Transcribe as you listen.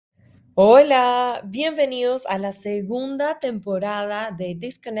Hola, bienvenidos a la segunda temporada de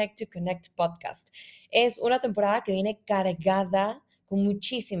Disconnect to Connect podcast. Es una temporada que viene cargada con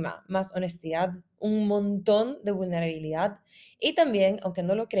muchísima más honestidad, un montón de vulnerabilidad y también, aunque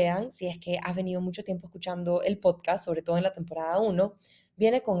no lo crean, si es que has venido mucho tiempo escuchando el podcast, sobre todo en la temporada uno,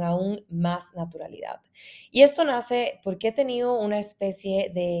 viene con aún más naturalidad. Y esto nace porque he tenido una especie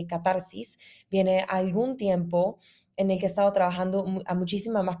de catarsis, viene algún tiempo en el que he estado trabajando a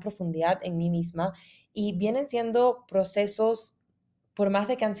muchísima más profundidad en mí misma y vienen siendo procesos, por más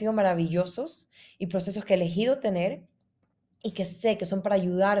de que han sido maravillosos y procesos que he elegido tener y que sé que son para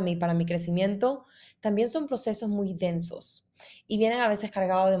ayudarme y para mi crecimiento, también son procesos muy densos y vienen a veces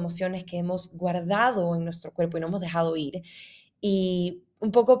cargados de emociones que hemos guardado en nuestro cuerpo y no hemos dejado ir. Y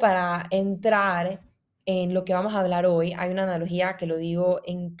un poco para entrar en lo que vamos a hablar hoy, hay una analogía que lo digo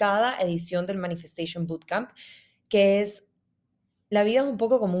en cada edición del Manifestation Bootcamp, que es la vida es un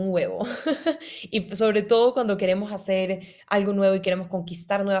poco como un huevo y sobre todo cuando queremos hacer algo nuevo y queremos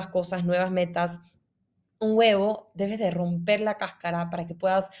conquistar nuevas cosas, nuevas metas. Un huevo debes de romper la cáscara para que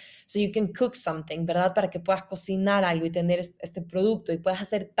puedas, so you can cook something, ¿verdad? Para que puedas cocinar algo y tener este producto y puedas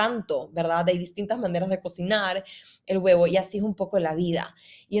hacer tanto, ¿verdad? Hay distintas maneras de cocinar el huevo y así es un poco la vida.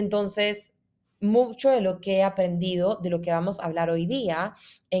 Y entonces, mucho de lo que he aprendido, de lo que vamos a hablar hoy día,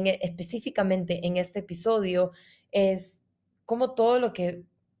 específicamente en este episodio, es cómo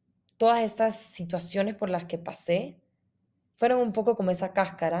todas estas situaciones por las que pasé fueron un poco como esa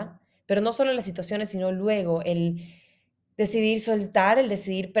cáscara, pero no solo las situaciones, sino luego el decidir soltar, el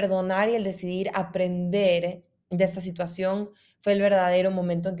decidir perdonar y el decidir aprender de esta situación fue el verdadero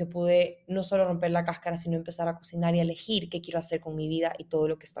momento en que pude no solo romper la cáscara, sino empezar a cocinar y a elegir qué quiero hacer con mi vida y todo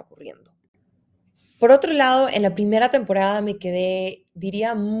lo que está ocurriendo. Por otro lado, en la primera temporada me quedé,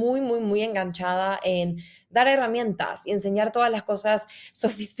 diría, muy enganchada en dar herramientas y enseñar todas las cosas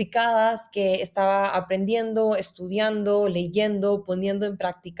sofisticadas que estaba aprendiendo, estudiando, leyendo, poniendo en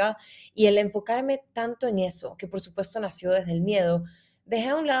práctica. Y el enfocarme tanto en eso, que por supuesto nació desde el miedo, dejé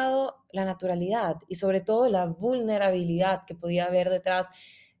a un lado la naturalidad y sobre todo la vulnerabilidad que podía haber detrás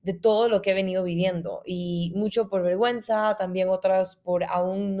de todo lo que he venido viviendo. Y mucho por vergüenza, también otras por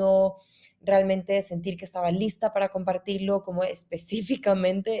aún no realmente sentir que estaba lista para compartirlo, como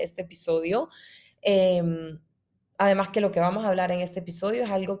específicamente este episodio. Eh, Además que lo que vamos a hablar en este episodio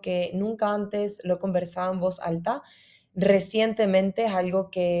es algo que nunca antes lo he conversado en voz alta. Recientemente es algo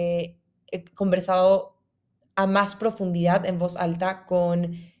que he conversado a más profundidad en voz alta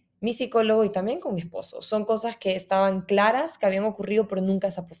con mi psicólogo y también con mi esposo. Son cosas que estaban claras, que habían ocurrido, pero nunca a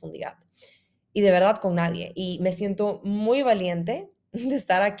esa profundidad y de verdad con nadie. Y me siento muy valiente de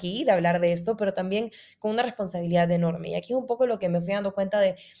estar aquí, de hablar de esto, pero también con una responsabilidad enorme. Y aquí es un poco lo que me fui dando cuenta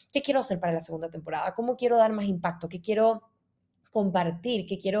de qué quiero hacer para la segunda temporada, cómo quiero dar más impacto, qué quiero compartir,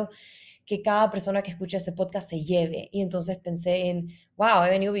 qué quiero que cada persona que escuche este podcast se lleve. Y entonces pensé en, wow, he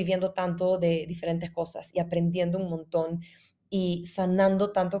venido viviendo tanto de diferentes cosas y aprendiendo un montón y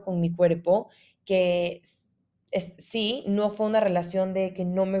sanando tanto con mi cuerpo que sí, no fue una relación de que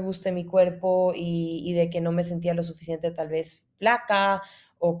no me guste mi cuerpo y de que no me sentía lo suficiente tal vez flaca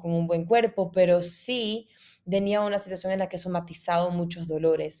o con un buen cuerpo, pero sí venía una situación en la que he somatizado muchos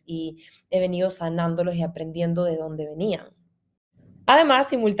dolores y he venido sanándolos y aprendiendo de dónde venían. Además,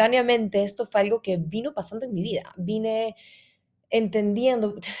 simultáneamente, esto fue algo que vino pasando en mi vida. Vine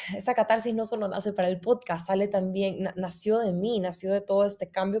entendiendo, esta catarsis no solo nace para el podcast, sale también, nació de mí, nació de todo este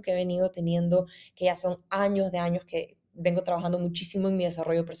cambio que he venido teniendo, que ya son años de años que vengo trabajando muchísimo en mi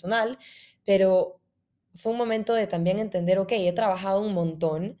desarrollo personal, pero fue un momento de también entender, ok, he trabajado un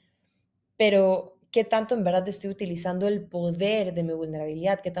montón, pero qué tanto en verdad estoy utilizando el poder de mi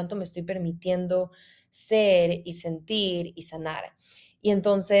vulnerabilidad, qué tanto me estoy permitiendo ser y sentir y sanar. Y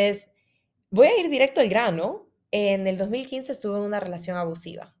entonces voy a ir directo al grano. En el 2015 estuve en una relación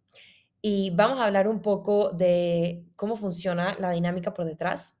abusiva y vamos a hablar un poco de cómo funciona la dinámica por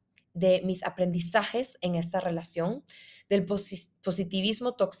detrás, de mis aprendizajes en esta relación, del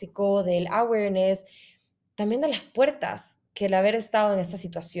positivismo tóxico, del awareness, también de las puertas que el haber estado en esta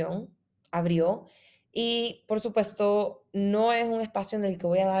situación abrió. Y por supuesto, no es un espacio en el que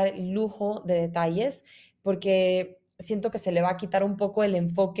voy a dar lujo de detalles porque siento que se le va a quitar un poco el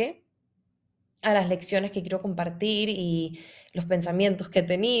enfoque a las lecciones que quiero compartir y los pensamientos que he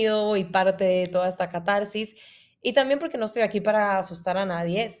tenido y parte de toda esta catarsis. Y también porque no estoy aquí para asustar a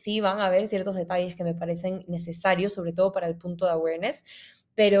nadie, sí van a haber ciertos detalles que me parecen necesarios, sobre todo para el punto de awareness,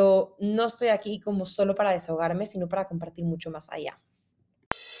 pero no estoy aquí como solo para desahogarme, sino para compartir mucho más allá.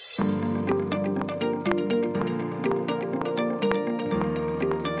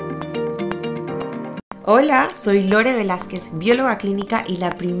 Hola, soy Lore Velázquez, bióloga clínica y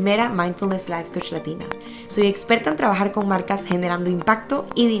la primera Mindfulness Life Coach latina. Soy experta en trabajar con marcas generando impacto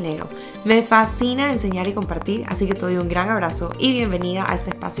y dinero. Me fascina enseñar y compartir, así que te doy un gran abrazo y bienvenida a este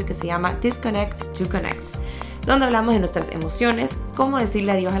espacio que se llama Disconnect to Connect, donde hablamos de nuestras emociones, cómo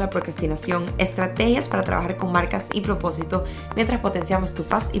decirle adiós a la procrastinación, estrategias para trabajar con marcas y propósito, mientras potenciamos tu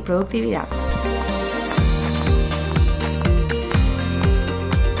paz y productividad.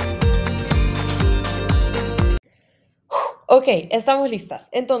 Ok, estamos listas.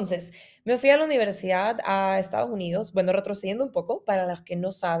 Entonces, me fui a la universidad a Estados Unidos, bueno, retrocediendo un poco, para los que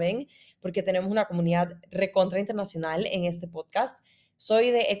no saben, porque tenemos una comunidad recontra internacional en este podcast.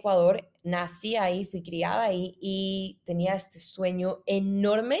 Soy de Ecuador, nací ahí, fui criada ahí y tenía este sueño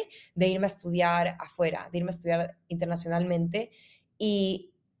enorme de irme a estudiar afuera, de irme a estudiar internacionalmente.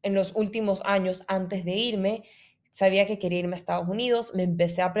 Y en los últimos años, antes de irme, sabía que quería irme a Estados Unidos, me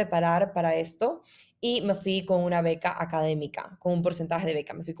empecé a preparar para esto y me fui con una beca académica, con un porcentaje de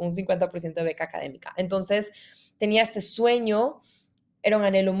beca, me fui con un 50% de beca académica. Entonces, tenía este sueño, era un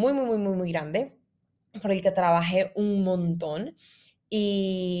anhelo muy, muy, muy, muy, muy grande, por el que trabajé un montón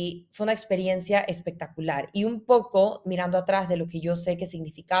y fue una experiencia espectacular. Y un poco, mirando atrás de lo que yo sé que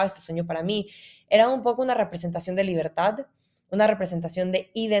significaba este sueño para mí, era un poco una representación de libertad, una representación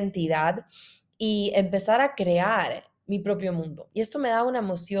de identidad y empezar a crear mi propio mundo. Y esto me da una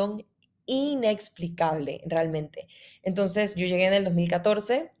emoción inexplicable realmente. Entonces yo llegué en el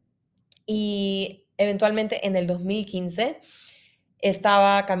 2014 y eventualmente en el 2015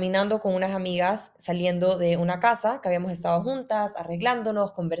 estaba caminando con unas amigas saliendo de una casa que habíamos estado juntas,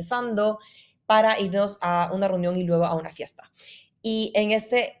 arreglándonos, conversando para irnos a una reunión y luego a una fiesta. Y en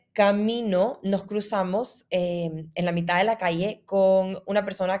este camino nos cruzamos en la mitad de la calle con una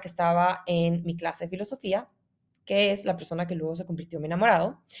persona que estaba en mi clase de filosofía, que es la persona que luego se convirtió en mi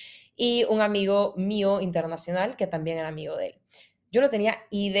enamorado, y un amigo mío internacional que también era amigo de él. Yo no tenía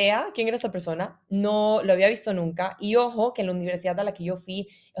idea quién era esta persona, no lo había visto nunca. Y ojo, que en la universidad a la que yo fui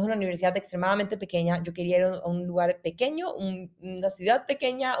es una universidad extremadamente pequeña. Yo quería ir a un lugar pequeño, una ciudad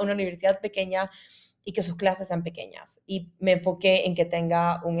pequeña, una universidad pequeña y que sus clases sean pequeñas. Y me enfoqué en que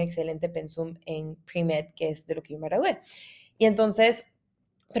tenga un excelente pensum en pre-med, que es de lo que yo me gradué. Y entonces,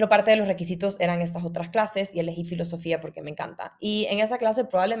 pero parte de los requisitos eran estas otras clases y elegí filosofía porque me encanta. Y en esa clase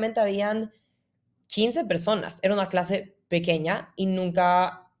probablemente habían 15 personas. Era una clase pequeña y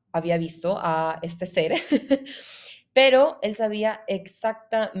nunca había visto a este ser, pero él sabía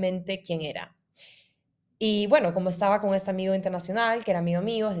exactamente quién era. Y bueno, como estaba con este amigo internacional, que era amigo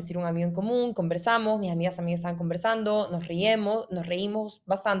mío, es decir, un amigo en común, conversamos, mis amigas también estaban conversando, nos reímos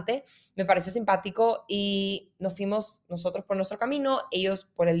bastante, me pareció simpático y nos fuimos nosotros por nuestro camino, ellos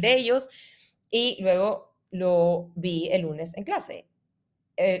por el de ellos, y luego lo vi el lunes en clase.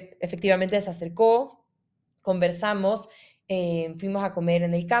 Efectivamente se acercó, conversamos, fuimos a comer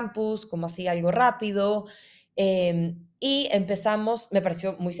en el campus, como así algo rápido, y empezamos, me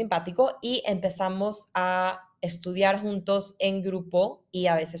pareció muy simpático, y empezamos a estudiar juntos en grupo y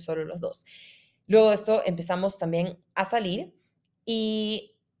a veces solo los dos. Luego de esto empezamos también a salir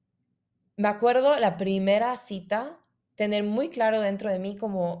y me acuerdo la primera cita, tener muy claro dentro de mí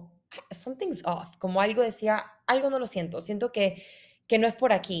como something's off, como algo decía, algo no lo siento, siento que no es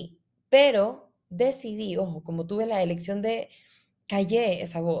por aquí, pero decidí, ojo, como tuve la elección de, callé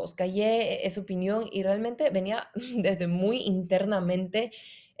esa voz, callé esa opinión y realmente venía desde muy internamente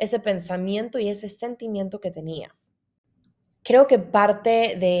ese pensamiento y ese sentimiento que tenía. Creo que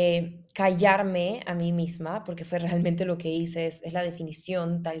parte de callarme a mí misma, porque fue realmente lo que hice, es la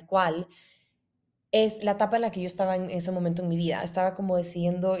definición tal cual, es la etapa en la que yo estaba en ese momento en mi vida. Estaba como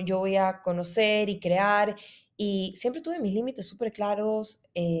decidiendo, yo voy a conocer y crear, y siempre tuve mis límites súper claros.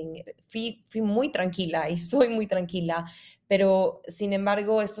 Fui muy tranquila y soy muy tranquila, pero sin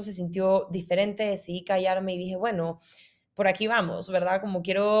embargo esto se sintió diferente, decidí callarme y dije, bueno, por aquí vamos, ¿verdad? Como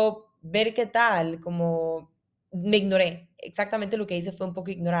quiero ver qué tal, como me ignoré. Exactamente lo que hice fue un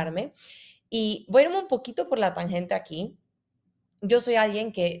poco ignorarme. Y voy a irme un poquito por la tangente aquí. Yo soy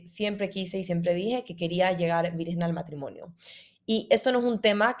alguien que siempre quise y siempre dije que quería llegar virgen al matrimonio. Y esto no es un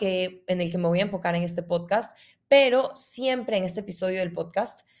tema en el que me voy a enfocar en este podcast, pero siempre en este episodio del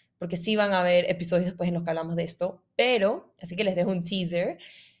podcast, porque sí van a haber episodios después en los que hablamos de esto, pero, así que les dejo un teaser,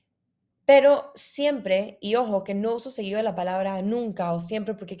 pero siempre, y ojo, que no uso seguido la palabra nunca o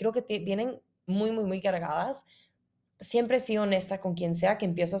siempre, porque creo que vienen muy, muy, muy cargadas. Siempre he sido honesta con quien sea que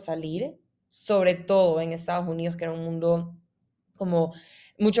empiezo a salir, sobre todo en Estados Unidos, que era un mundo como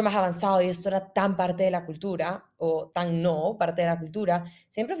mucho más avanzado y esto era tan parte de la cultura o tan no parte de la cultura.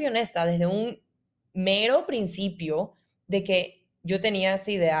 Siempre fui honesta desde un mero principio de que yo tenía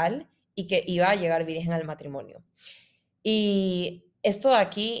este ideal y que iba a llegar virgen al matrimonio. Y esto de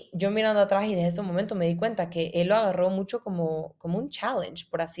aquí, yo mirando atrás y desde ese momento me di cuenta que él lo agarró mucho como un challenge,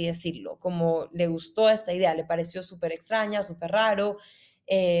 por así decirlo, como le gustó esta idea, le pareció súper extraña, súper raro.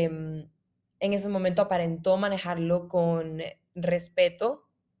 En ese momento aparentó manejarlo con respeto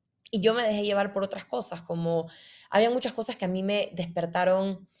y yo me dejé llevar por otras cosas, como había muchas cosas que a mí me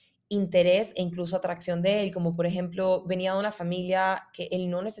despertaron interés e incluso atracción de él, como por ejemplo venía de una familia que él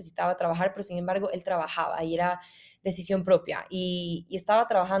no necesitaba trabajar, pero sin embargo él trabajaba y era decisión propia y estaba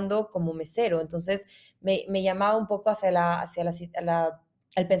trabajando como mesero, entonces me llamaba un poco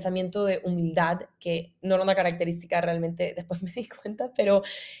al pensamiento de humildad, que no era una característica realmente, después me di cuenta, pero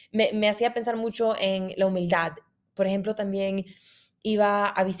me hacía pensar mucho en la humildad. Por ejemplo, también iba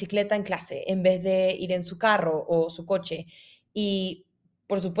a bicicleta en clase en vez de ir en su carro o su coche. Y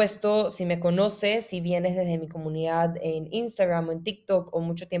por supuesto, si me conoces, si vienes desde mi comunidad en Instagram o en TikTok o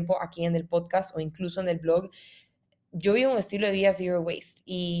mucho tiempo aquí en el podcast o incluso en el blog, yo vivo un estilo de vida zero waste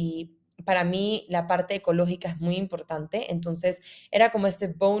y para mí la parte ecológica es muy importante. Entonces era como este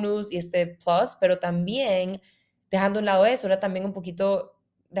bonus y este plus, pero también dejando a un lado eso, era también un poquito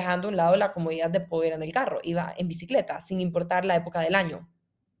dejando a un lado la comodidad de poder ir en el carro. Iba en bicicleta, sin importar la época del año.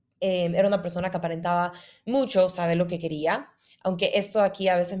 Era una persona que aparentaba mucho saber lo que quería, aunque esto aquí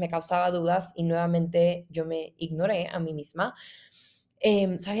a veces me causaba dudas y nuevamente yo me ignoré a mí misma.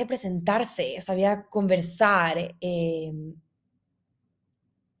 Sabía presentarse, sabía conversar.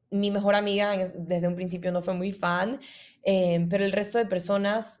 Mi mejor amiga desde un principio no fue muy fan, pero el resto de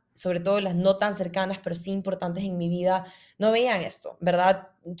personas, sobre todo las no tan cercanas, pero sí importantes en mi vida, no veían esto, ¿verdad?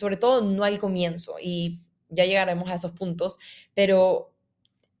 Sobre todo no al comienzo y ya llegaremos a esos puntos, pero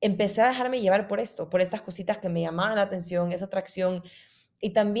empecé a dejarme llevar por esto, por estas cositas que me llamaban la atención, esa atracción.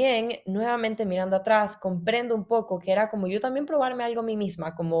 Y también, nuevamente mirando atrás, comprendo un poco que era como yo también probarme algo a mí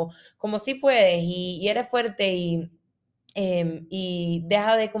misma, como sí puedes y eres fuerte y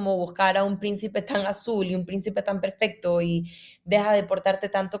deja de como buscar a un príncipe tan azul y un príncipe tan perfecto y deja de portarte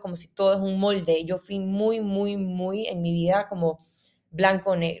tanto como si todo es un molde. Yo fui muy, muy, muy en mi vida como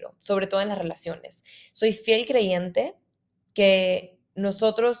blanco o negro, sobre todo en las relaciones. Soy fiel creyente que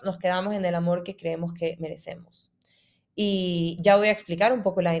nosotros nos quedamos en el amor que creemos que merecemos. Y ya voy a explicar un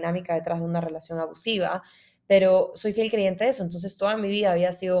poco la dinámica detrás de una relación abusiva, pero soy fiel creyente de eso. Entonces toda mi vida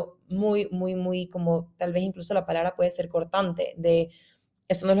había sido muy, muy, muy, como tal vez incluso la palabra puede ser cortante, de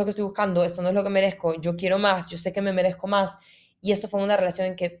esto no es lo que estoy buscando, esto no es lo que merezco, yo quiero más, yo sé que me merezco más. Y esto fue una relación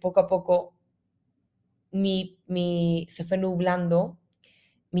en que poco a poco se fue nublando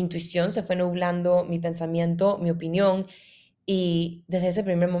mi intuición, se fue nublando mi pensamiento, mi opinión. Y desde ese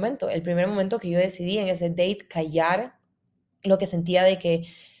primer momento, el primer momento que yo decidí en ese date callar lo que sentía de que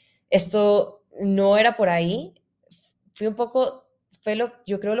esto no era por ahí, fue un poco,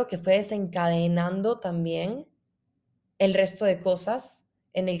 yo creo lo que fue desencadenando también el resto de cosas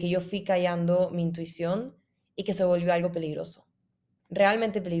en el que yo fui callando mi intuición y que se volvió algo peligroso.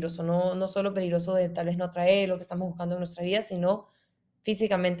 Realmente peligroso, no solo peligroso de tal vez no atraer lo que estamos buscando en nuestra vida, sino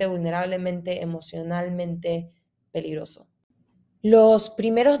físicamente, vulnerablemente, emocionalmente peligroso. Los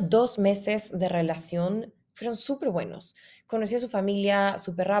primeros 2 meses de relación fueron súper buenos. Conocí a su familia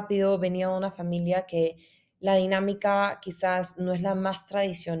súper rápido, venía de una familia que la dinámica quizás no es la más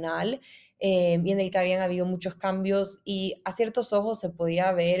tradicional, y en el que habían habido muchos cambios y a ciertos ojos se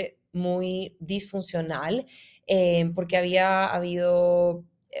podía ver muy disfuncional, porque había habido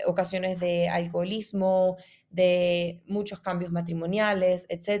ocasiones de alcoholismo, de muchos cambios matrimoniales,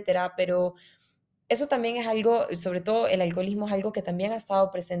 etcétera, pero eso también es algo, sobre todo el alcoholismo es algo que también ha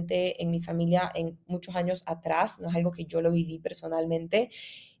estado presente en mi familia en muchos años atrás, no es algo que yo lo viví personalmente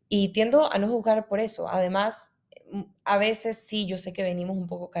y tiendo a no juzgar por eso. Además, a veces sí, yo sé que venimos un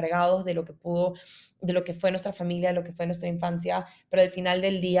poco cargados de lo que de lo que fue nuestra familia, de lo que fue nuestra infancia, pero al final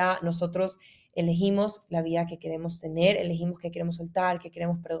del día nosotros elegimos la vida que queremos tener, elegimos qué queremos soltar, qué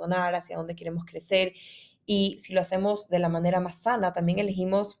queremos perdonar, hacia dónde queremos crecer y si lo hacemos de la manera más sana, también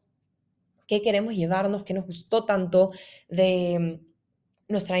elegimos qué queremos llevarnos, qué nos gustó tanto de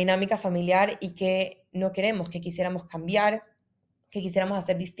nuestra dinámica familiar y qué no queremos, qué quisiéramos cambiar, qué quisiéramos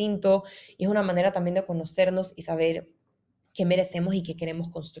hacer distinto. Y es una manera también de conocernos y saber qué merecemos y qué queremos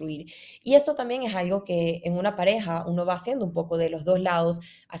construir. Y esto también es algo que en una pareja uno va haciendo un poco de los dos lados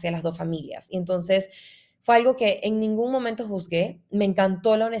hacia las dos familias. Y entonces fue algo que en ningún momento juzgué. Me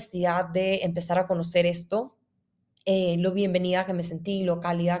encantó la honestidad de empezar a conocer esto, lo bienvenida que me sentí, lo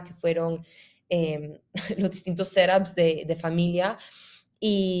cálida que fueron los distintos setups de familia.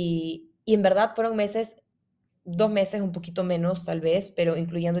 Y en verdad fueron meses, 2 meses, un poquito menos tal vez, pero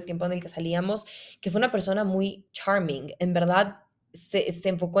incluyendo el tiempo en el que salíamos, que fue una persona muy charming. En verdad, se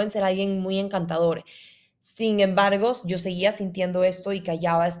enfocó en ser alguien muy encantador. Sin embargo, yo seguía sintiendo esto y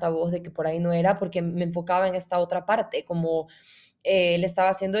callaba esta voz de que por ahí no era porque me enfocaba en esta otra parte, como él estaba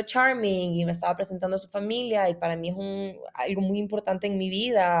haciendo charming y me estaba presentando a su familia y para mí es algo muy importante en mi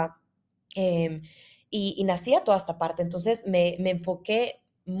vida. em, y nacía toda esta parte, entonces me enfoqué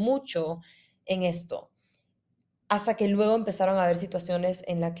mucho en esto. Hasta que luego empezaron a haber situaciones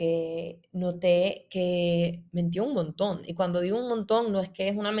en las que noté que mentía un montón. Y cuando digo un montón, no es que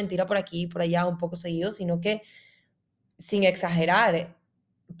es una mentira por aquí y por allá un poco seguido, sino que, sin exagerar,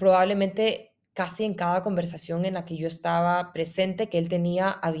 probablemente casi en cada conversación en la que yo estaba presente que él tenía,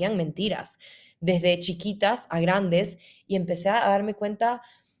 habían mentiras, desde chiquitas a grandes, y empecé a darme cuenta.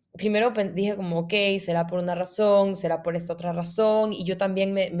 Primero dije como, ok, será por una razón, será por esta otra razón, y yo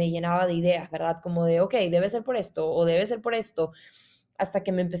también me llenaba de ideas, ¿verdad? Como de, ok, debe ser por esto o debe ser por esto, hasta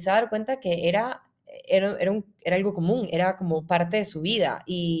que me empecé a dar cuenta que era algo común, era como parte de su vida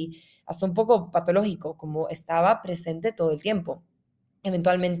y hasta un poco patológico, como estaba presente todo el tiempo.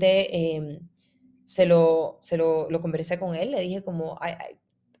 Eventualmente lo conversé con él, le dije como,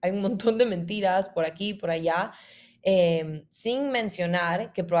 hay un montón de mentiras por aquí, por allá, sin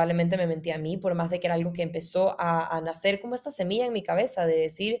mencionar que probablemente me mentía a mí, por más de que era algo que empezó a nacer como esta semilla en mi cabeza de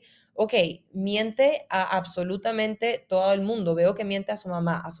decir, ok, miente a absolutamente todo el mundo. Veo que miente a su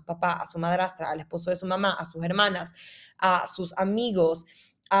mamá, a su papá, a su madrastra, al esposo de su mamá, a sus hermanas, a sus amigos,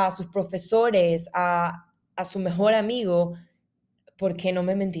 a sus profesores, a su mejor amigo. ¿Por qué no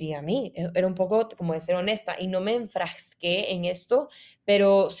me mentiría a mí? Era un poco como de ser honesta y no me enfrasqué en esto,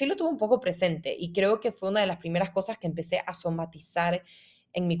 pero sí lo tuve un poco presente y creo que fue una de las primeras cosas que empecé a somatizar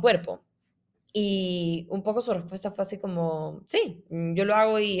en mi cuerpo. Y un poco su respuesta fue así como, sí, yo lo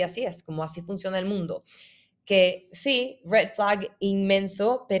hago y así es, como así funciona el mundo. Que sí, red flag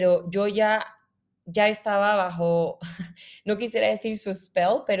inmenso, pero yo ya estaba bajo, no quisiera decir su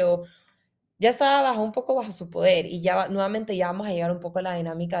spell, pero ya estaba un poco bajo su poder y ya nuevamente ya vamos a llegar un poco a la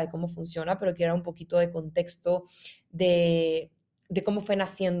dinámica de cómo funciona, pero quiero dar un poquito de contexto de, de cómo fue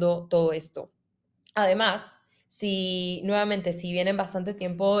naciendo todo esto. Además, si nuevamente, si vienen bastante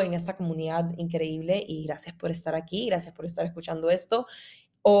tiempo en esta comunidad increíble y gracias por estar aquí, gracias por estar escuchando esto,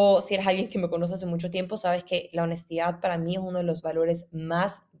 o si eres alguien que me conoce hace mucho tiempo, sabes que la honestidad para mí es uno de los valores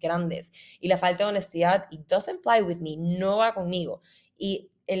más grandes y la falta de honestidad, it doesn't fly with me, no va conmigo. Y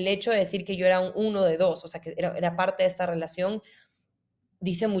el hecho de decir que yo era un uno de dos, o sea, que era parte de esta relación,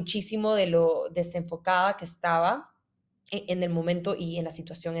 dice muchísimo de lo desenfocada que estaba en el momento y en la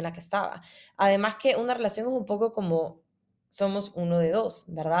situación en la que estaba. Además que una relación es un poco como somos uno de dos,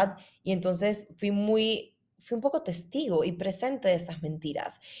 ¿verdad? Y entonces fui un poco testigo y presente de estas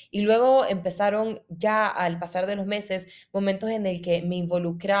mentiras. Y luego empezaron ya al pasar de los meses momentos en el que me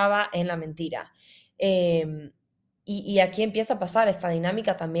involucraba en la mentira. Em, y aquí empieza a pasar esta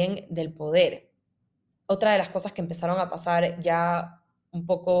dinámica también del poder. Otra de las cosas que empezaron a pasar ya un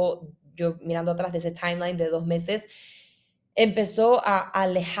poco, yo mirando atrás de ese timeline de 2 meses, empezó a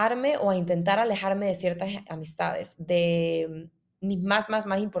alejarme o a intentar alejarme de ciertas amistades, de mis más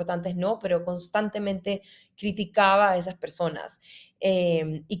importantes no, pero constantemente criticaba a esas personas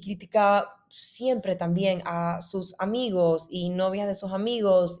y criticaba siempre también a sus amigos y novias de sus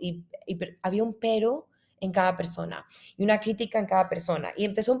amigos y había un pero en cada persona y una crítica en cada persona y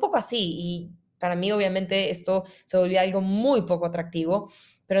empezó un poco así y para mí obviamente esto se volvió algo muy poco atractivo,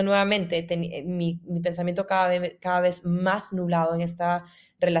 pero nuevamente mi pensamiento cada vez más nublado en esta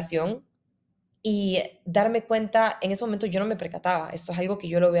relación y darme cuenta, en ese momento yo no me percataba, esto es algo que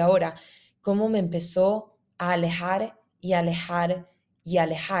yo lo veo ahora, cómo me empezó a alejar y alejar y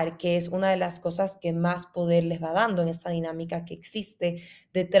alejar, que es una de las cosas que más poder les va dando en esta dinámica que existe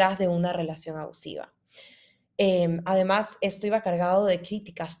detrás de una relación abusiva. Además, esto iba cargado de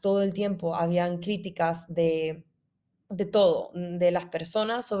críticas todo el tiempo, habían críticas de todo, de las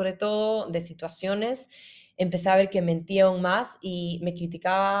personas, sobre todo de situaciones. Empecé a ver que mentía aún más y me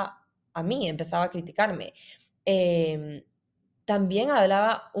criticaba a mí, empezaba a criticarme. Em, También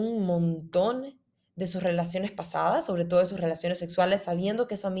hablaba un montón de sus relaciones pasadas, sobre todo de sus relaciones sexuales, sabiendo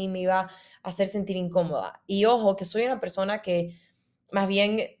que eso a mí me iba a hacer sentir incómoda. Y ojo, que soy una persona que más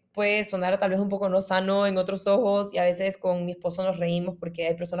bien puede sonar tal vez un poco no sano en otros ojos y a veces con mi esposo nos reímos porque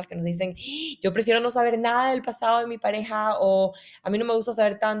hay personas que nos dicen, yo prefiero no saber nada del pasado de mi pareja o a mí no me gusta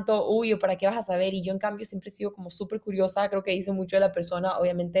saber tanto, uy, ¿o para qué vas a saber? Y yo en cambio siempre he sido como súper curiosa, creo que dice mucho de la persona,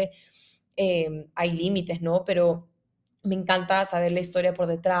 obviamente hay límites, ¿no? Pero me encanta saber la historia por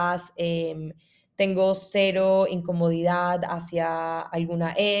detrás. Tengo cero incomodidad hacia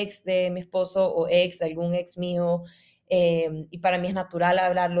alguna ex de mi esposo o ex de algún ex mío. y para mí es natural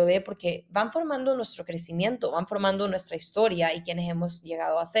hablarlo de porque van formando nuestro crecimiento, van formando nuestra historia y quienes hemos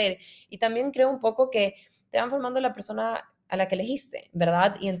llegado a ser. Y también creo un poco que te van formando la persona a la que elegiste,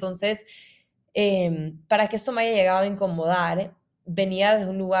 ¿verdad? Y entonces, para que esto me haya llegado a incomodar, venía de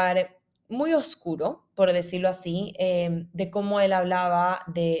un lugar muy oscuro, por decirlo así, de cómo él hablaba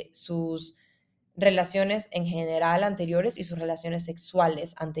de sus relaciones en general anteriores y sus relaciones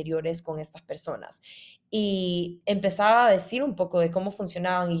sexuales anteriores con estas personas. Y empezaba a decir un poco de cómo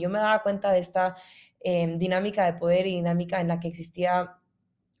funcionaban y yo me daba cuenta de esta dinámica de poder y dinámica en la que existía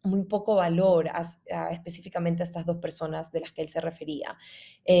muy poco valor específicamente a estas dos personas de las que él se refería.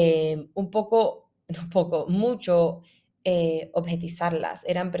 Un poco, un poco, mucho objetizarlas.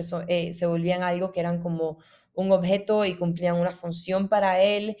 Se volvían algo que eran como un objeto y cumplían una función para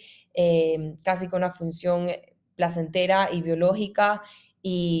él, casi con una función placentera y biológica.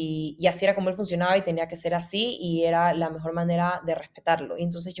 Y así era como él funcionaba y tenía que ser así y era la mejor manera de respetarlo. Y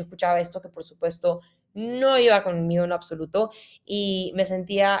entonces yo escuchaba esto que por supuesto no iba conmigo en lo absoluto y me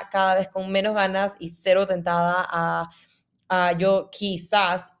sentía cada vez con menos ganas y cero tentada a yo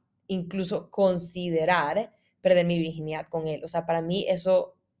quizás incluso considerar perder mi virginidad con él. O sea, para mí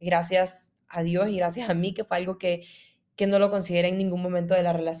eso, gracias a Dios y gracias a mí, que fue algo que no lo consideré en ningún momento de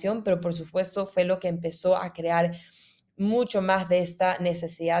la relación, pero por supuesto fue lo que empezó a crear mucho más de esta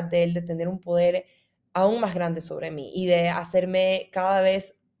necesidad de él de tener un poder aún más grande sobre mí y de hacerme cada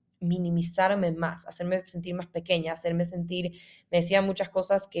vez minimizarme más, hacerme sentir más pequeña, hacerme sentir, me decía muchas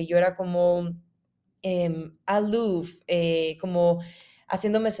cosas que yo era como aloof, como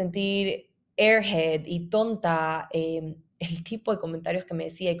haciéndome sentir airhead y tonta, el tipo de comentarios que me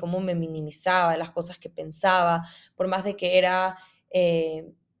decía y cómo me minimizaba las cosas que pensaba, por más de que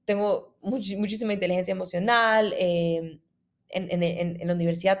tengo muchísima inteligencia emocional, en la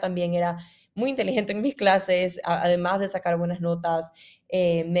universidad también era muy inteligente en mis clases, además de sacar buenas notas,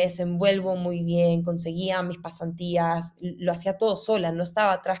 me desenvuelvo muy bien, conseguía mis pasantías, lo hacía todo sola, no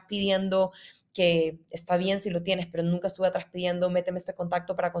estaba atrás pidiendo que está bien si lo tienes, pero nunca estuve atrás pidiendo, méteme este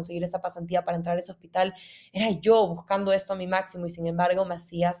contacto para conseguir esa pasantía, para entrar a ese hospital. Era yo buscando esto a mi máximo y sin embargo me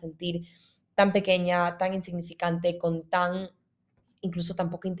hacía sentir tan pequeña, tan insignificante, incluso tan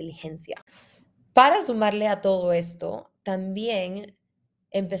poca inteligencia. Para sumarle a todo esto, también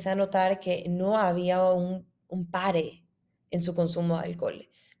empecé a notar que no había un pare en su consumo de alcohol.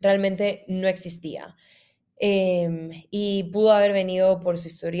 Realmente no existía. Y pudo haber venido por su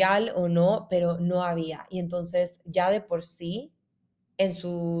historial o no, pero no había. Y entonces ya de por sí, en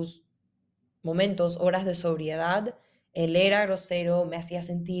sus momentos, horas de sobriedad, él era grosero, me hacía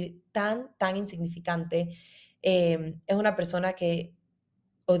sentir tan insignificante. Es una persona que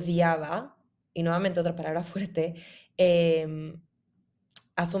odiaba, y nuevamente otra palabra fuerte, em,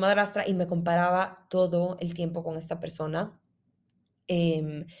 a su madrastra y me comparaba todo el tiempo con esta persona.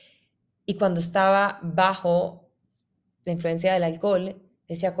 Em, y cuando estaba bajo la influencia del alcohol,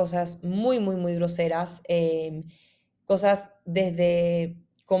 decía cosas muy groseras, cosas desde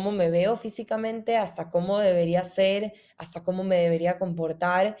cómo me veo físicamente hasta cómo debería ser, hasta cómo me debería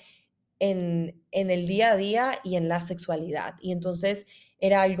comportar en el día a día y en la sexualidad. Y entonces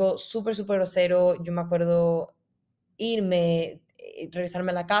era algo súper grosero. Yo me acuerdo irme,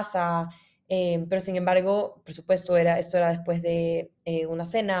 regresarme a la casa, pero sin embargo, por supuesto, esto era después de una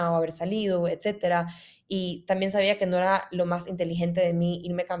cena o haber salido, etcétera. Y también sabía que no era lo más inteligente de mí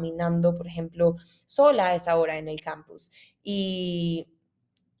irme caminando, por ejemplo, sola a esa hora en el campus. Y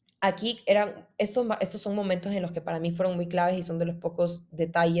aquí estos son momentos en los que para mí fueron muy claves y son de los pocos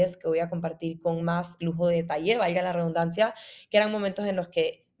detalles que voy a compartir con más lujo de detalle, valga la redundancia, que eran momentos en los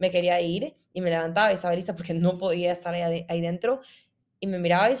que me quería ir y me levantaba y estaba lista porque no podía estar ahí dentro y me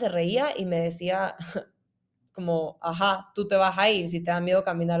miraba y se reía y me decía como, ajá, tú te vas a ir si te da miedo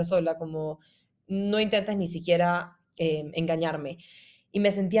caminar sola, como no intentes ni siquiera engañarme. Y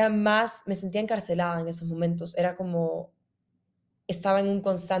me sentía encarcelada en esos momentos, era como estaba en un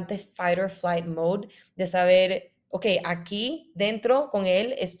constante fight or flight mode de saber, ok, aquí dentro con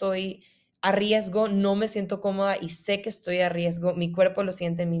él estoy a riesgo, no me siento cómoda y sé que estoy a riesgo, mi cuerpo lo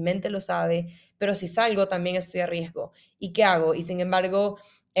siente, mi mente lo sabe, pero si salgo también estoy a riesgo. ¿Y qué hago? Y sin embargo,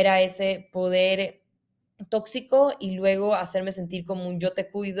 era ese poder tóxico y luego hacerme sentir como un yo te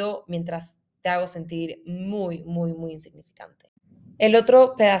cuido mientras te hago sentir muy insignificante. El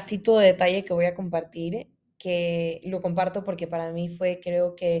otro pedacito de detalle que voy a compartir, que lo comparto porque para mí fue,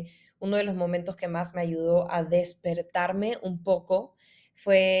 creo que, uno de los momentos que más me ayudó a despertarme un poco,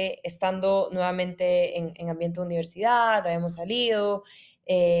 fue estando nuevamente en ambiente de universidad, habíamos salido,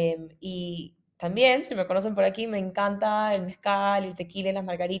 y también, si me conocen por aquí, me encanta el mezcal, el tequila y las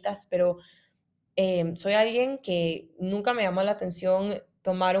margaritas, pero Soy alguien que nunca me llamó la atención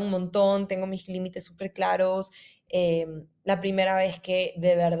tomar un montón, tengo mis límites súper claros. La primera vez que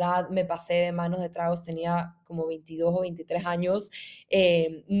de verdad me pasé de manos de tragos tenía como 22 o 23 años.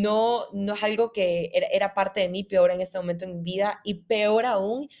 No es algo que era parte de mí, peor en este momento en mi vida y peor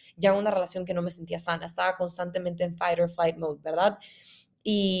aún ya en una relación que no me sentía sana. Estaba constantemente en fight or flight mode, ¿verdad?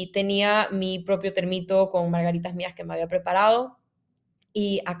 Y tenía mi propio termito con margaritas mías que me había preparado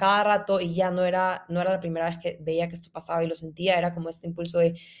y a cada rato, y ya no era la primera vez que veía que esto pasaba y lo sentía, era como este impulso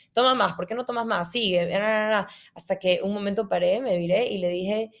de, toma más, ¿por qué no tomas más? Sigue, hasta que un momento paré, me viré y le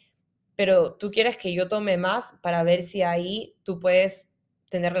dije, pero tú quieres que yo tome más para ver si ahí tú puedes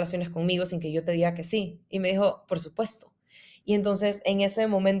tener relaciones conmigo sin que yo te diga que sí. Y me dijo, por supuesto. Y entonces en ese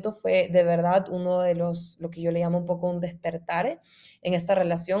momento fue de verdad uno de lo que yo le llamo un poco un despertar en esta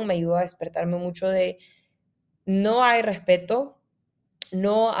relación, me ayudó a despertarme mucho de, no hay respeto,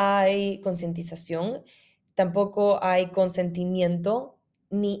 no hay concientización, tampoco hay consentimiento,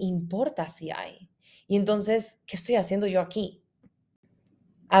 ni importa si hay. Y entonces, ¿qué estoy haciendo yo aquí?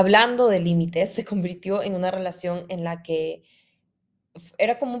 Hablando de límites, se convirtió en una relación en la que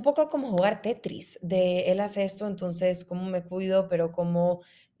era como un poco como jugar Tetris, de él hace esto, entonces, ¿cómo me cuido? Pero cómo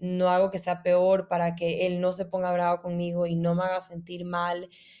no hago que sea peor para que él no se ponga bravo conmigo y no me haga sentir mal.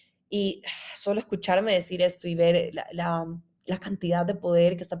 Y solo escucharme decir esto y ver la cantidad de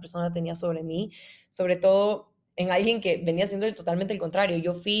poder que esta persona tenía sobre mí, sobre todo en alguien que venía siendo totalmente el contrario.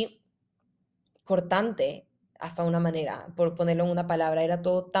 Yo fui cortante hasta una manera, por ponerlo en una palabra, era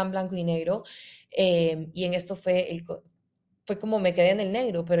todo tan blanco y negro, y en esto fue como me quedé en el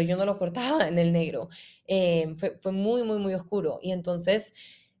negro, pero yo no lo cortaba en el negro. Fue muy, muy, muy oscuro. Y entonces,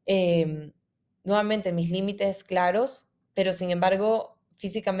 eh, nuevamente, mis límites claros, pero sin embargo,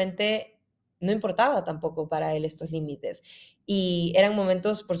 físicamente no importaba tampoco para él estos límites. Y eran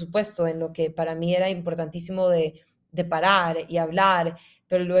momentos, por supuesto, en lo que para mí era importantísimo de parar y hablar,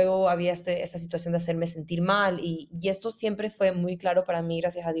 pero luego había esta situación de hacerme sentir mal y esto siempre fue muy claro para mí,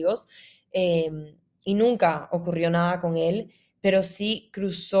 gracias a Dios. Y nunca ocurrió nada con él, pero sí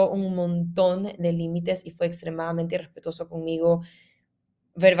cruzó un montón de límites y fue extremadamente irrespetuoso conmigo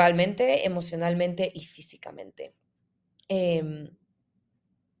verbalmente, emocionalmente y físicamente. Em,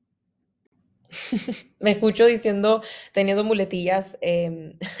 Me escucho diciendo, teniendo muletillas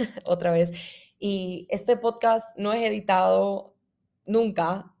otra vez, y este podcast no es editado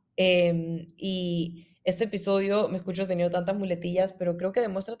nunca, y este episodio me escucho teniendo tantas muletillas, pero creo que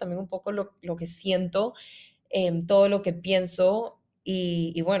demuestra también un poco lo que siento, todo lo que pienso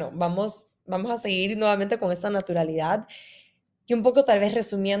y bueno, vamos a seguir nuevamente con esta naturalidad. Y un poco tal vez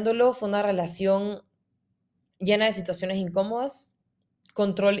resumiéndolo, fue una relación llena de situaciones incómodas,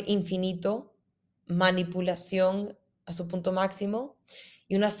 control infinito, manipulación a su punto máximo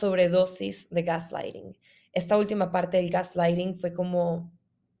y una sobredosis de gaslighting. Esta última parte del gaslighting fue como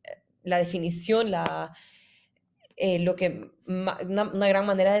la definición, lo que, una gran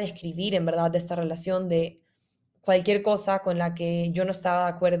manera de describir en verdad de esta relación de cualquier cosa con la que yo no estaba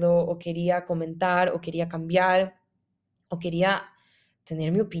de acuerdo o quería comentar o quería cambiar o quería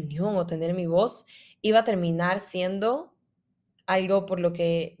tener mi opinión o tener mi voz, iba a terminar siendo algo por lo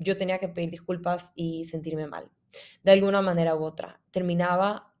que yo tenía que pedir disculpas y sentirme mal, de alguna manera u otra.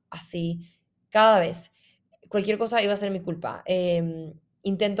 Terminaba así cada vez. Cualquier cosa iba a ser mi culpa.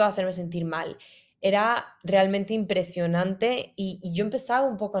 Intento hacerme sentir mal. Era realmente impresionante y yo empezaba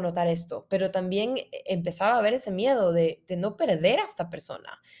un poco a notar esto, pero también empezaba a ver ese miedo de no perder a esta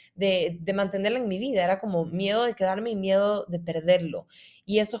persona, de mantenerla en mi vida. Era como miedo de quedarme y miedo de perderlo.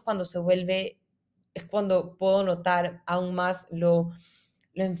 Y eso es cuando se vuelve, es cuando puedo notar aún más lo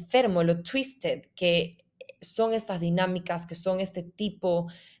enfermo, lo twisted que son estas dinámicas, que son este tipo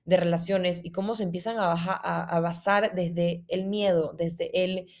de relaciones y cómo se empiezan a basar desde el miedo, desde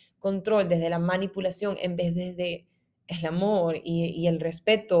el control, desde la manipulación, en vez desde el amor y el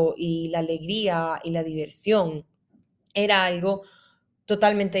respeto y la alegría y la diversión. Era algo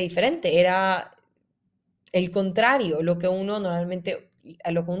totalmente diferente, era el contrario, lo que uno normalmente, a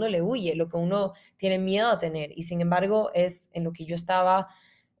lo que uno le huye, lo que uno tiene miedo a tener, y sin embargo es en lo que yo estaba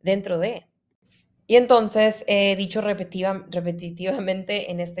dentro de. Y entonces he dicho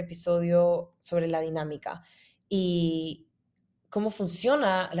repetitivamente en este episodio sobre la dinámica y cómo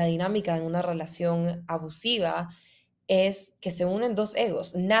funciona la dinámica en una relación abusiva es que se unen dos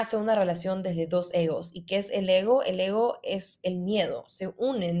egos, nace una relación desde dos egos. ¿Y qué es el ego? El ego es el miedo. Se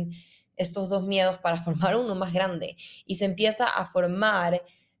unen estos dos miedos para formar uno más grande y se empieza a formar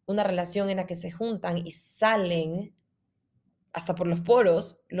una relación en la que se juntan y salen hasta por los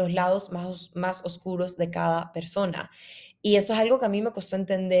poros, los lados más oscuros de cada persona. Y eso es algo que a mí me costó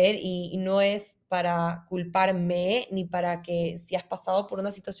entender y no es para culparme ni para que si has pasado por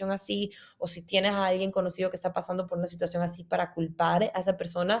una situación así o si tienes a alguien conocido que está pasando por una situación así para culpar a esa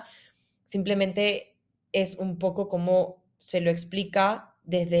persona, simplemente es un poco como se lo explica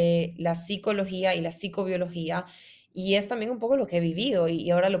desde la psicología y la psicobiología y es también un poco lo que he vivido y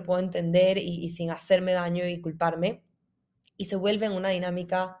ahora lo puedo entender y sin hacerme daño y culparme y se vuelve en una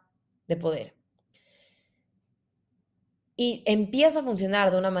dinámica de poder. Y empieza a funcionar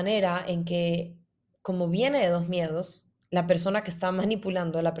de una manera en que, como viene de dos miedos, la persona que está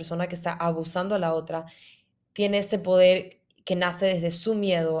manipulando, la persona que está abusando a la otra, tiene este poder que nace desde su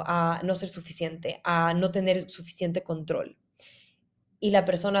miedo a no ser suficiente, a no tener suficiente control. Y la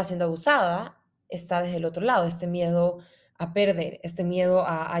persona siendo abusada está desde el otro lado, este miedo a perder, este miedo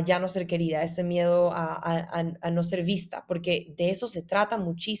a ya no ser querida, este miedo a no ser vista, porque de eso se trata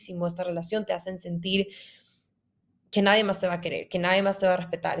muchísimo esta relación, te hacen sentir que nadie más te va a querer, que nadie más te va a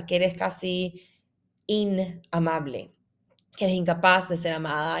respetar, que eres casi inamable, que eres incapaz de ser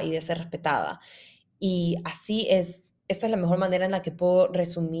amada y de ser respetada. Y así es, esta es la mejor manera en la que puedo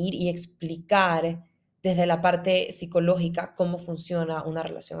resumir y explicar desde la parte psicológica cómo funciona una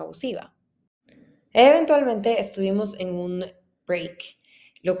relación abusiva. Eventualmente estuvimos en un break,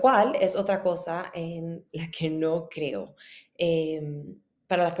 lo cual es otra cosa en la que no creo.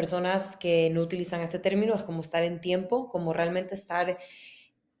 Para las personas que no utilizan este término es como estar en tiempo, como realmente estar,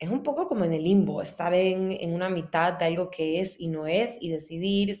 es un poco como en el limbo, estar en una mitad de algo que es y no es y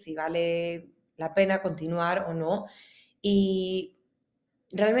decidir si vale la pena continuar o no. Y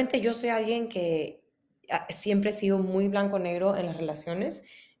realmente yo soy alguien que siempre he sido muy blanco-negro en las relaciones,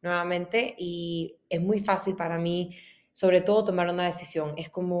 nuevamente, y es muy fácil para mí, sobre todo, tomar una decisión. Es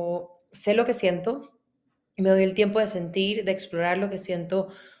como, sé lo que siento, me doy el tiempo de sentir, de explorar lo que siento.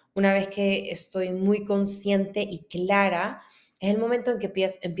 Una vez que estoy muy consciente y clara, es el momento en que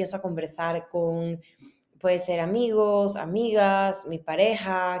empiezo a conversar con, puede ser amigos, amigas, mi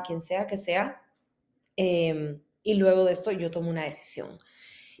pareja, quien sea que sea, y luego de esto yo tomo una decisión.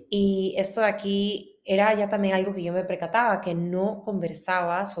 Y esto de aquí era ya también algo que yo me percataba, que no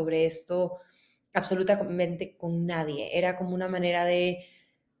conversaba sobre esto absolutamente con nadie. Era como una manera de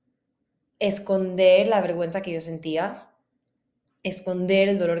esconder la vergüenza que yo sentía, esconder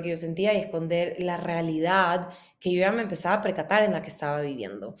el dolor que yo sentía y esconder la realidad que yo ya me empezaba a percatar en la que estaba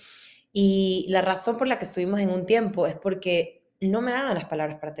viviendo. Y la razón por la que estuvimos en un tiempo es porque no me daban las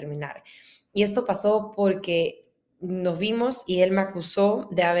palabras para terminar. Y esto pasó porque nos vimos y él me acusó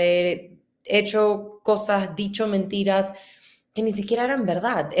de haber hecho cosas, dicho mentiras que ni siquiera eran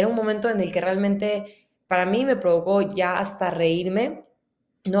verdad. Era un momento en el que realmente para mí me provocó ya hasta reírme,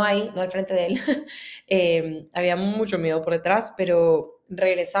 no ahí, no al frente de él. Había mucho miedo por detrás, pero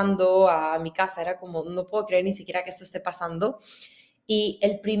regresando a mi casa era como, no puedo creer ni siquiera que esto esté pasando. Y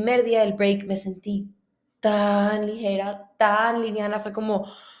el primer día del break me sentí tan ligera, tan liviana, fue como,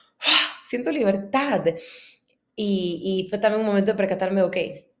 ¡ah! Siento libertad. Y fue también un momento de percatarme, ok,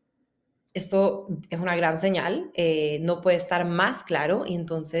 esto es una gran señal, no puede estar más claro y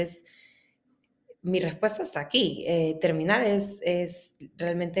entonces mi respuesta está aquí. Terminar es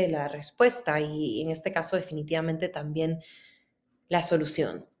realmente la respuesta y en este caso definitivamente también la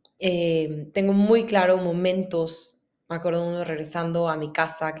solución. Tengo muy claro momentos, me acuerdo de uno regresando a mi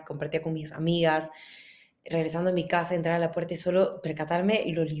casa que compartía con mis amigas, regresando a mi casa, entrar a la puerta y solo percatarme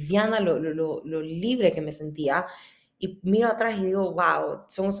lo liviana, lo libre que me sentía. Y miro atrás y digo, wow,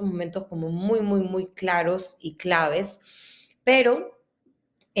 son esos momentos como muy, muy, muy claros y claves. Pero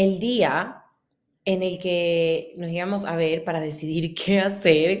el día en el que nos íbamos a ver para decidir qué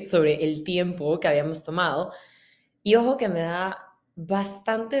hacer sobre el tiempo que habíamos tomado, y ojo que me da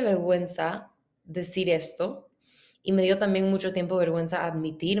bastante vergüenza decir esto, y me dio también mucho tiempo vergüenza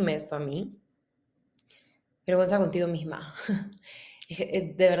admitirme esto a mí, vergüenza contigo misma.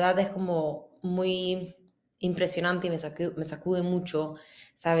 De verdad es como muy impresionante y me sacude mucho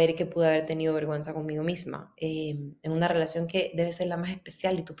saber que pude haber tenido vergüenza conmigo misma en una relación que debe ser la más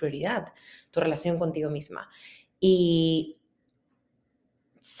especial y tu prioridad, tu relación contigo misma. Y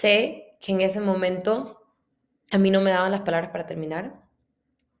sé que en ese momento a mí no me daban las palabras para terminar,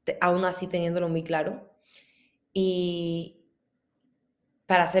 aún así teniéndolo muy claro, y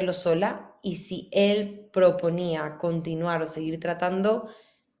para hacerlo sola, y si él proponía continuar o seguir tratando,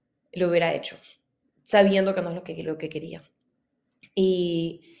 lo hubiera hecho, sabiendo que no es lo que quería.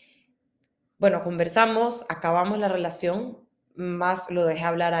 Y bueno, conversamos, acabamos la relación, más lo dejé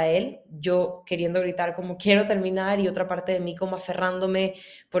hablar a él, yo queriendo gritar como quiero terminar y otra parte de mí como aferrándome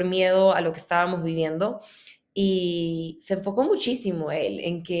por miedo a lo que estábamos viviendo. Y se enfocó muchísimo él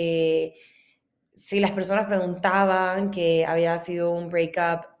en que si las personas preguntaban que había sido un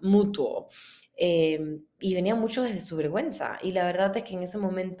breakup mutuo, y venía mucho desde su vergüenza. Y la verdad es que en ese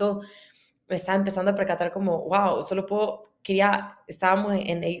momento me estaba empezando a percatar como, wow, estábamos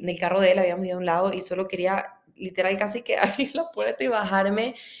en el carro de él, habíamos ido a un lado y solo quería literal casi que abrir la puerta y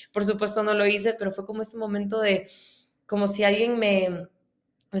bajarme. Por supuesto no lo hice, pero fue como este momento de, como si alguien me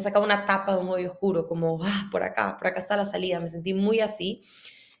sacaba una tapa de un hoyo oscuro, como, por acá está la salida. Me sentí muy así,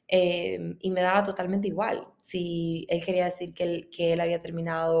 y me daba totalmente igual si él quería decir que él había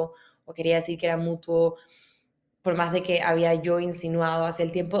terminado o quería decir que era mutuo, por más de que había yo insinuado hace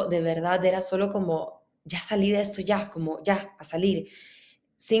el tiempo, de verdad era solo como, ya salí de esto, ya, como ya, a salir.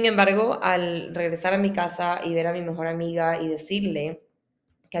 Sin embargo, al regresar a mi casa y ver a mi mejor amiga y decirle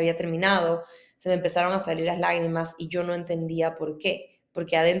que había terminado, se me empezaron a salir las lágrimas y yo no entendía por qué.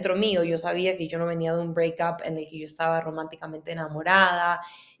 Porque adentro mío yo sabía que yo no venía de un breakup en el que yo estaba románticamente enamorada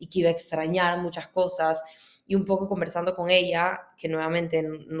y que iba a extrañar muchas cosas. Y un poco conversando con ella, que nuevamente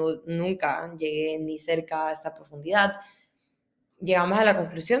nunca llegué ni cerca a esta profundidad, llegamos a la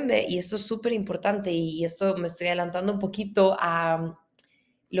conclusión de, y esto es súper importante, y esto me estoy adelantando un poquito a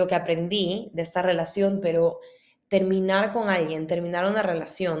lo que aprendí de esta relación, pero terminar con alguien, terminar una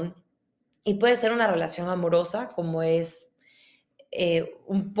relación, y puede ser una relación amorosa, como es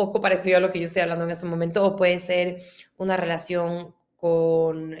un poco parecido a lo que yo estoy hablando en este momento, o puede ser una relación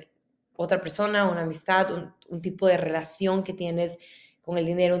con otra persona, una amistad, un tipo de relación que tienes con el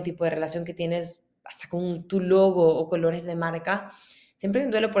dinero, un tipo de relación que tienes hasta con tu logo o colores de marca. Siempre hay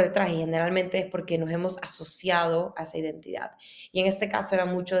un duelo por detrás y generalmente es porque nos hemos asociado a esa identidad. Y en este caso era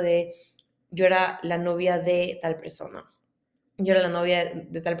mucho de, yo era la novia de tal persona, yo era la novia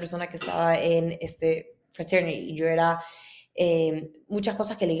de tal persona que estaba en este fraternity, yo era muchas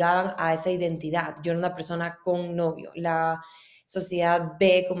cosas que ligaban a esa identidad. Yo era una persona con novio. La sociedad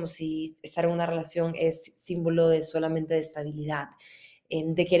ve como si estar en una relación es símbolo de solamente de estabilidad,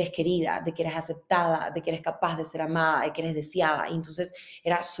 de que eres querida, de que eres aceptada, de que eres capaz de ser amada, de que eres deseada. Y entonces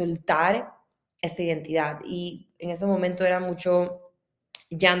era soltar esta identidad. Y en ese momento era mucho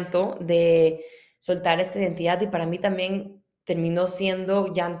llanto de soltar esta identidad, y para mí también terminó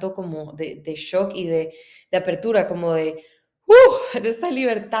siendo llanto como de shock y de apertura, como de esta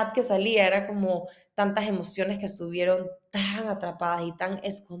libertad que salía. Era como tantas emociones que estuvieron tan atrapadas y tan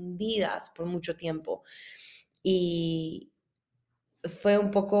escondidas por mucho tiempo. Y fue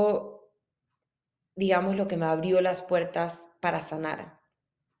un poco, digamos, lo que me abrió las puertas para sanar.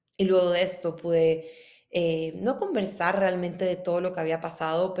 Y luego de esto pude no conversar realmente de todo lo que había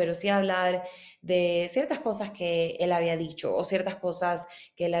pasado, pero sí hablar de ciertas cosas que él había dicho o ciertas cosas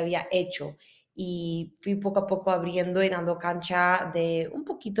que él había hecho. Y fui poco a poco abriendo y dando cancha de un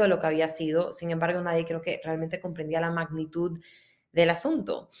poquito de lo que había sido. Sin embargo, nadie creo que realmente comprendía la magnitud del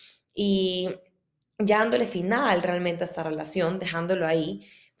asunto. Y ya dándole final realmente a esta relación, dejándolo ahí,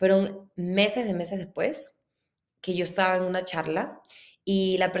 fueron meses de meses después que yo estaba en una charla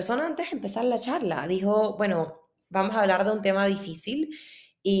y la persona antes de empezar la charla dijo, bueno, vamos a hablar de un tema difícil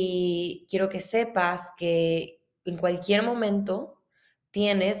y quiero que sepas que en cualquier momento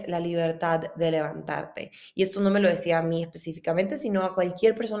tienes la libertad de levantarte. Y esto no me lo decía a mí específicamente, sino a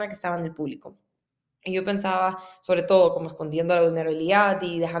cualquier persona que estaba en el público. Y yo pensaba, sobre todo, como escondiendo la vulnerabilidad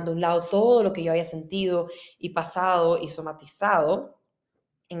y dejando a un lado todo lo que yo había sentido y pasado y somatizado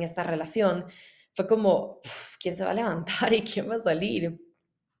en esta relación, fue como, ¿quién se va a levantar y quién va a salir?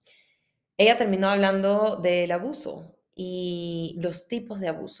 Ella terminó hablando del abuso y los tipos de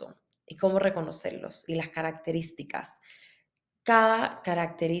abuso y cómo reconocerlos y las características. Cada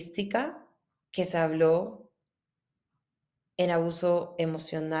característica que se habló en abuso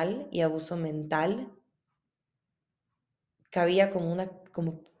emocional y abuso mental cabía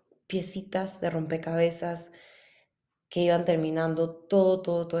como piecitas de rompecabezas que iban terminando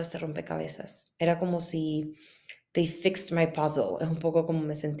todo este rompecabezas. Era como si they fixed my puzzle, es un poco como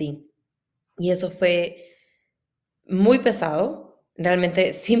me sentí. Y eso fue muy pesado,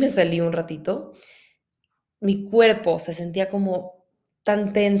 realmente sí me salí un ratito. Mi cuerpo se sentía como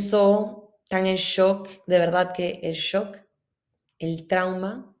tan tenso, tan en shock, de verdad que el shock, el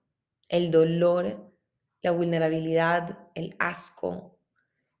trauma, el dolor, la vulnerabilidad, el asco,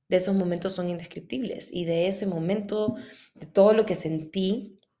 de esos momentos son indescriptibles. Y de ese momento, de todo lo que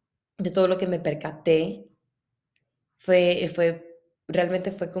sentí, de todo lo que me percaté,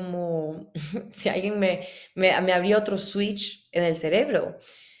 realmente fue como si alguien me abrió otro switch en el cerebro,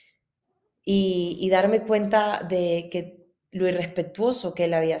 y darme cuenta de que lo irrespetuoso que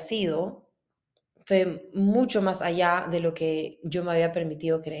él había sido fue mucho más allá de lo que yo me había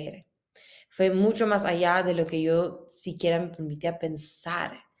permitido creer. Fue mucho más allá de lo que yo siquiera me permitía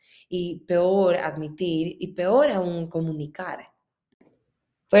pensar y peor admitir y peor aún comunicar.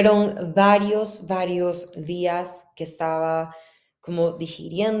 Fueron varios días que estaba como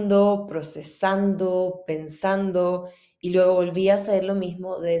digiriendo, procesando, pensando y luego volví a hacer lo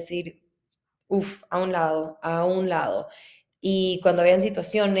mismo de decir, uff, a un lado. Y cuando habían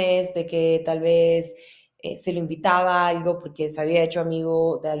situaciones de que tal vez se lo invitaba a algo porque se había hecho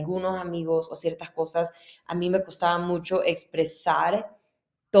amigo de algunos amigos o ciertas cosas, a mí me costaba mucho expresar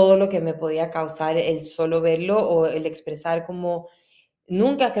todo lo que me podía causar el solo verlo o el expresar como,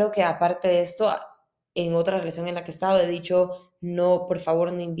 nunca creo que aparte de esto, en otra relación en la que estaba, he dicho, no, por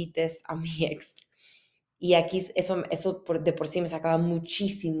favor no invites a mi ex. Y aquí eso de por sí me sacaba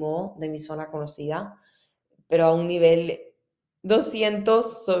muchísimo de mi zona conocida, pero a un nivel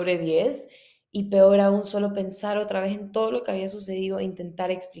 200/10, y peor aún solo pensar otra vez en todo lo que había sucedido e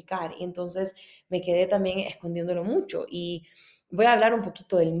intentar explicar. Y entonces me quedé también escondiéndolo mucho. Y voy a hablar un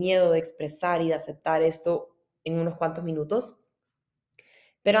poquito del miedo de expresar y de aceptar esto en unos cuantos minutos.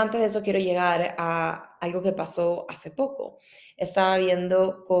 Pero antes de eso quiero llegar a algo que pasó hace poco. Estaba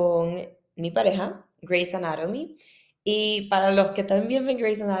viendo con mi pareja Grey's Anatomy, y para los que también ven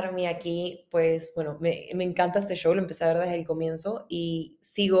Grey's Anatomy aquí, pues bueno, me encanta este show, lo empecé a ver desde el comienzo y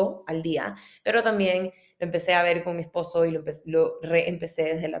sigo al día, pero también lo empecé a ver con mi esposo y lo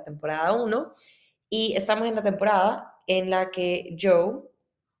reempecé desde la temporada 1, y estamos en la temporada en la que Joe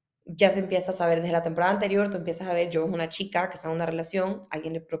ya se empieza a saber desde la temporada anterior, tú empiezas a ver, yo es una chica que está en una relación,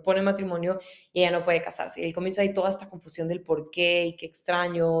 alguien le propone matrimonio y ella no puede casarse. Y al comienzo hay toda esta confusión del por qué y qué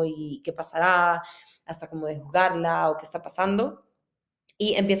extraño y qué pasará, hasta como de juzgarla o qué está pasando.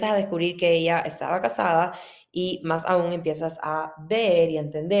 Y empiezas a descubrir que ella estaba casada y más aún empiezas a ver y a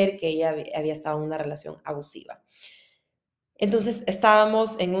entender que ella había estado en una relación abusiva. Entonces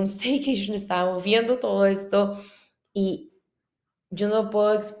estábamos en un staycation, estábamos viendo todo esto y yo no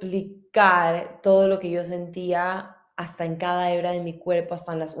puedo explicar todo lo que yo sentía hasta en cada hebra de mi cuerpo,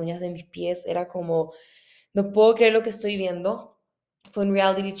 hasta en las uñas de mis pies. Era como, no puedo creer lo que estoy viendo. Fue un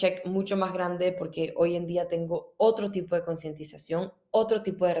reality check mucho más grande porque hoy en día tengo otro tipo de concientización, otro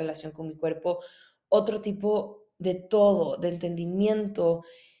tipo de relación con mi cuerpo, otro tipo de todo, de entendimiento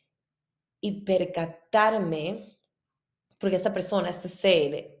y percatarme porque esta persona, este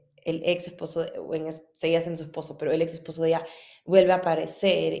ser, el ex esposo, seguía siendo su esposo, pero el ex esposo de ella vuelve a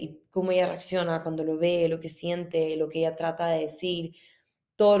aparecer y cómo ella reacciona cuando lo ve, lo que siente, lo que ella trata de decir,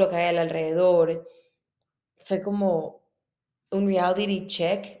 todo lo que hay alrededor, fue como un reality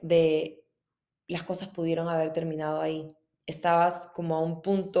check de las cosas pudieron haber terminado ahí. Estabas como a un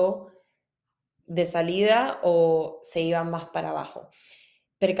punto de salida o se iba más para abajo.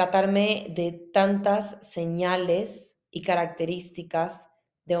 Percatarme de tantas señales y características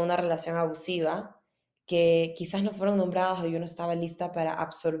de una relación abusiva que quizás no fueron nombradas o yo no estaba lista para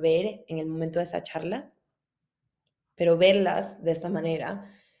absorber en el momento de esa charla, pero verlas de esta manera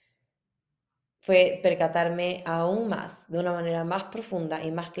fue percatarme aún más, de una manera más profunda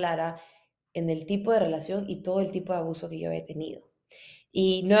y más clara, en el tipo de relación y todo el tipo de abuso que yo había tenido.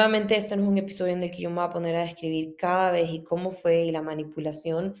 Y nuevamente este no es un episodio en el que yo me voy a poner a describir cada vez y cómo fue y la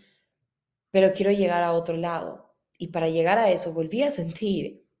manipulación, pero quiero llegar a otro lado. Y para llegar a eso volví a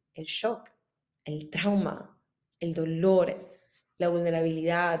sentir el shock, el trauma, el dolor, la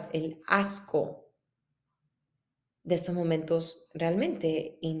vulnerabilidad, el asco de estos momentos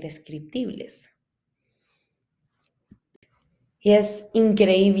realmente indescriptibles. Y es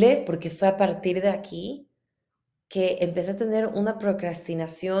increíble porque fue a partir de aquí que empecé a tener una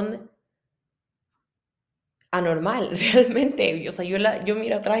procrastinación anormal, realmente. O sea, yo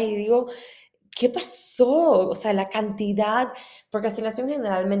miro atrás y digo, ¿qué pasó? O sea, la cantidad, procrastinación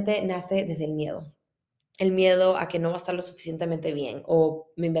generalmente nace desde el miedo. El miedo a que no va a estar lo suficientemente bien,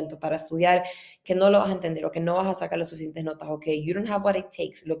 o me invento para estudiar, que no lo vas a entender, o que no vas a sacar las suficientes notas, o que you don't have what it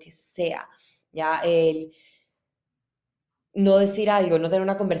takes, lo que sea. Ya el no decir algo, no tener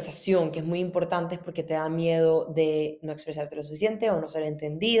una conversación, que es muy importante, es porque te da miedo de no expresarte lo suficiente, o no ser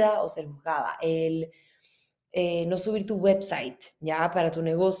entendida, o ser juzgada. El no subir tu website ya para tu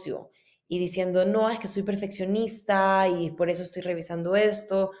negocio y diciendo, no, es que soy perfeccionista y por eso estoy revisando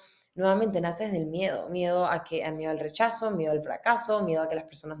esto. Nuevamente nace desde el miedo, miedo al rechazo, miedo al fracaso, miedo a que las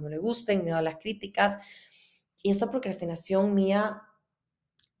personas no le gusten, miedo a las críticas. Y esta procrastinación mía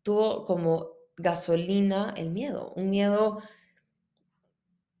tuvo como gasolina el miedo, un miedo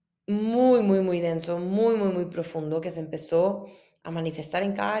muy denso, muy profundo, que se empezó a manifestar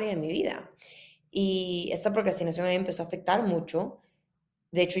en cada área de mi vida. Y esta procrastinación a mí empezó a afectar mucho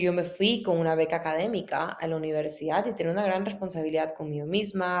De hecho, yo me fui con una beca académica a la universidad y tenía una gran responsabilidad conmigo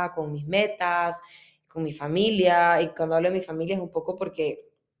misma, con mis metas, con mi familia. Y cuando hablo de mi familia es un poco porque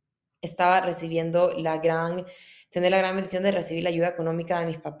estaba recibiendo tener la gran bendición de recibir la ayuda económica de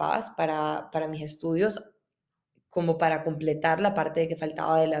mis papás para mis estudios, como para completar la parte que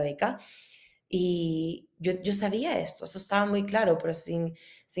faltaba de la beca. Y yo sabía esto, eso estaba muy claro, pero sin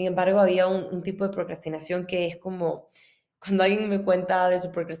embargo había un tipo de procrastinación que es como cuando alguien me cuenta de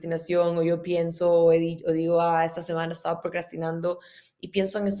su procrastinación o yo pienso o digo, esta semana estaba procrastinando y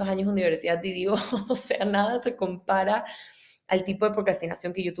pienso en estos años de universidad y digo, o sea, nada se compara al tipo de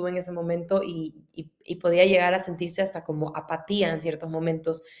procrastinación que yo tuve en ese momento y podía llegar a sentirse hasta como apatía en ciertos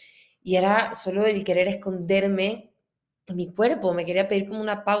momentos. Y era solo el querer esconderme en mi cuerpo, me quería pedir como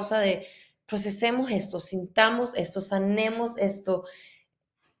una pausa de procesemos esto, sintamos esto, sanemos esto,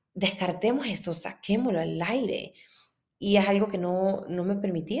 descartemos esto, saquémoslo al aire. Y es algo que no me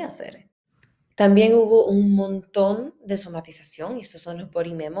permitía hacer. También hubo un montón de somatización, y estos son los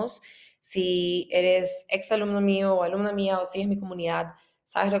body memos. Si eres ex alumno mío o alumna mía o sigues mi comunidad,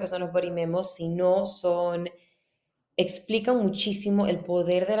 sabes lo que son los body memos. Si no, explican muchísimo el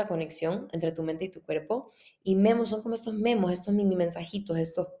poder de la conexión entre tu mente y tu cuerpo. Y memos son como estos memos, estos mini mensajitos,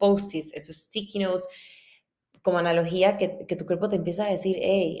 estos post-its, esos sticky notes, como analogía que tu cuerpo te empieza a decir,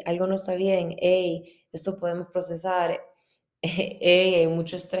 hey, algo no está bien, hey, esto podemos procesar, hey, hay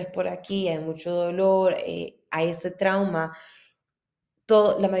mucho estrés por aquí, hay mucho dolor, hay este trauma.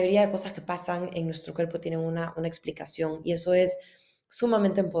 La mayoría de cosas que pasan en nuestro cuerpo tienen una explicación y eso es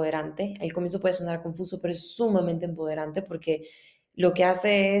sumamente empoderante. Al comienzo puede sonar confuso, pero es sumamente empoderante porque lo que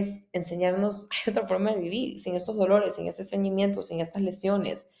hace es enseñarnos hay otra forma de vivir, sin estos dolores, sin este estreñimiento, sin estas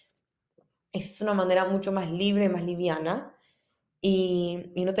lesiones. Es una manera mucho más libre, más liviana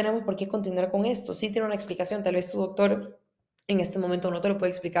y no tenemos por qué continuar con esto. Sí tiene una explicación, tal vez tu doctor en este momento no te lo puede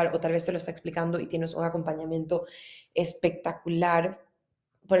explicar o tal vez te lo está explicando y tienes un acompañamiento espectacular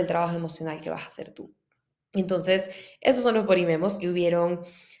por el trabajo emocional que vas a hacer tú. Entonces, esos son los body memos y hubieron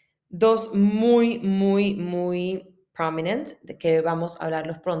dos muy, muy, muy prominent, de que vamos a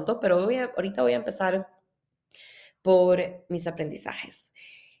hablarlos pronto, pero ahorita voy a empezar por mis aprendizajes.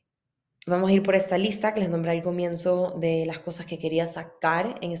 Vamos a ir por esta lista que les nombré al comienzo de las cosas que quería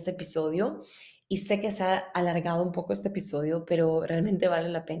sacar en este episodio. Y sé que se ha alargado un poco este episodio, pero realmente vale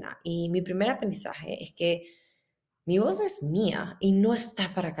la pena. Y mi primer aprendizaje es que mi voz es mía y no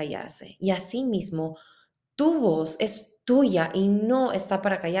está para callarse. Y asimismo, tu voz es tuya y no está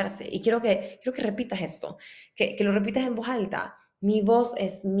para callarse. Y quiero que repitas esto, que lo repitas en voz alta. Mi voz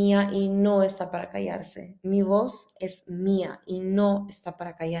es mía y no está para callarse. Mi voz es mía y no está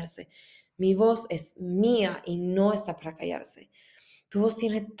para callarse. Mi voz es mía y no está para callarse. Tu voz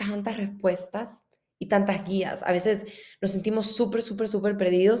tiene tantas respuestas y tantas guías. A veces nos sentimos súper, súper, súper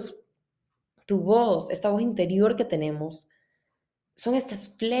perdidos. Tu voz, esta voz interior que tenemos, son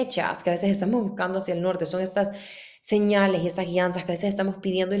estas flechas que a veces estamos buscando hacia el norte, son estas señales y estas guianzas que a veces estamos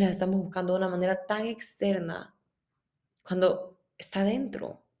pidiendo y las estamos buscando de una manera tan externa, cuando está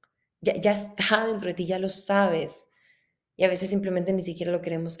dentro, ya está dentro de ti, ya lo sabes, y a veces simplemente ni siquiera lo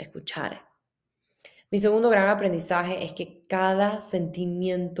queremos escuchar. Mi segundo gran aprendizaje es que cada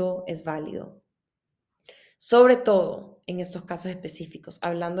sentimiento es válido, sobre todo en estos casos específicos,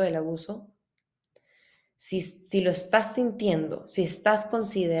 hablando del abuso. Si lo estás sintiendo, si estás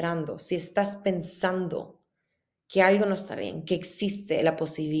considerando, si estás pensando que algo no está bien, que existe la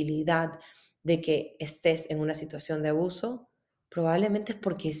posibilidad de que estés en una situación de abuso, probablemente es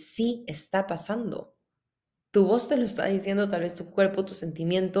porque sí está pasando. Tu voz te lo está diciendo, tal vez tu cuerpo, tus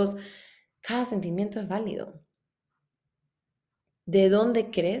sentimientos. Cada sentimiento es válido. ¿De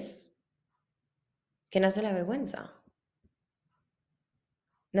dónde crees que nace la vergüenza?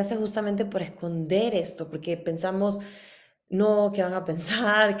 Nace justamente por esconder esto, porque pensamos, no, ¿qué van a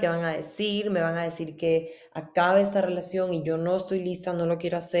pensar? ¿Qué van a decir? Me van a decir que acabe esta relación y yo no estoy lista, no lo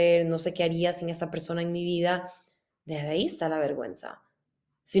quiero hacer, no sé qué haría sin esta persona en mi vida. Desde ahí está la vergüenza.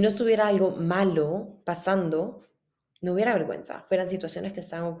 Si no estuviera algo malo pasando, no hubiera vergüenza. Fueran situaciones que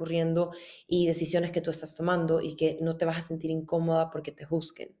están ocurriendo y decisiones que tú estás tomando y que no te vas a sentir incómoda porque te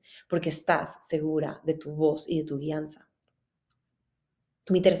juzguen, porque estás segura de tu voz y de tu guianza.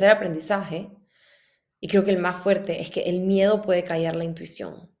 Mi tercer aprendizaje, y creo que el más fuerte, es que el miedo puede callar la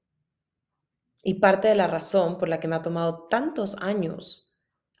intuición. Y parte de la razón por la que me ha tomado tantos años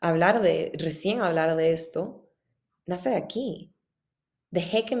recién hablar de esto, nace de aquí.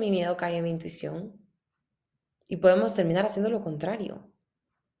 Dejé que mi miedo calle mi intuición y podemos terminar haciendo lo contrario.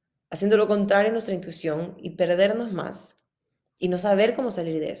 Haciendo lo contrario a nuestra intuición y perdernos más y no saber cómo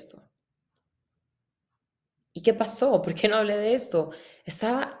salir de esto. ¿Y qué pasó? ¿Por qué no hablé de esto?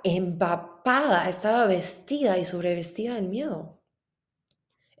 Estaba empapada, estaba vestida y sobrevestida del miedo.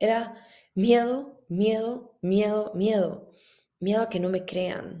 Era miedo, miedo, miedo, miedo. Miedo a que no me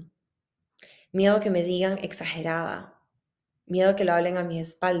crean. Miedo a que me digan exagerada. Miedo a que lo hablen a mis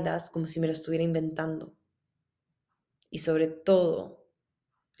espaldas como si me lo estuviera inventando. Y sobre todo,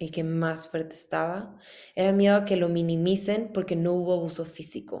 el que más fuerte estaba, era miedo a que lo minimicen porque no hubo abuso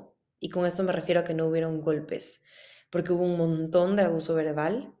físico. Y con esto me refiero a que no hubieron golpes, porque hubo un montón de abuso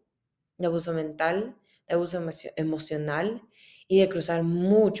verbal, de abuso mental, de abuso emocional y de cruzar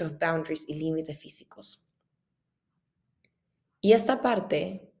muchos boundaries y límites físicos. Y esta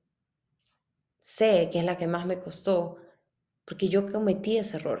parte sé que es la que más me costó, porque yo cometí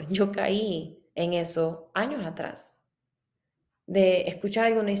ese error, yo caí en eso años atrás, de escuchar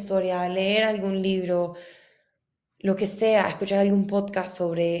alguna historia, leer algún libro, lo que sea, escuchar algún podcast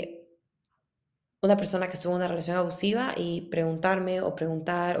sobre una persona que estuvo en una relación abusiva y preguntarme o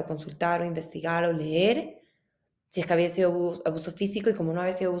preguntar o consultar o investigar o leer si es que había sido abuso físico y como no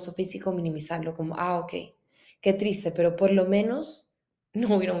había sido abuso físico, minimizarlo como, ok, qué triste, pero por lo menos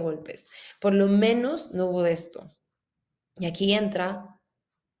no hubieron golpes, por lo menos no hubo de esto. Y aquí entra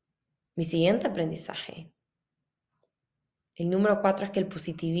mi siguiente aprendizaje. El número 4 es que el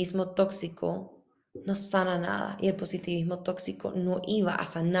positivismo tóxico no sana nada y el positivismo tóxico no iba a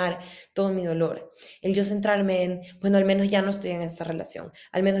sanar todo mi dolor. El yo centrarme en, bueno, al menos ya no estoy en esta relación,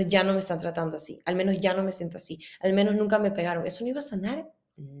 al menos ya no me están tratando así, al menos ya no me siento así, al menos nunca me pegaron, eso no iba a sanar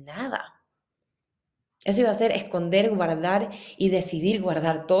nada. Eso iba a ser esconder, guardar y decidir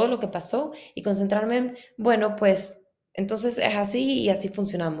guardar todo lo que pasó y concentrarme en, bueno, pues entonces es así y así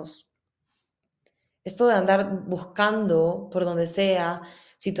funcionamos. Esto de andar buscando por donde sea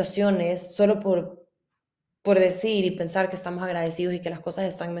situaciones solo por decir y pensar que estamos agradecidos y que las cosas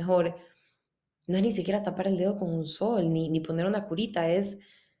están mejor, no es ni siquiera tapar el dedo con un sol, ni poner una curita, es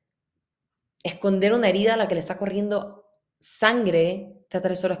esconder una herida a la que le está corriendo sangre, tratar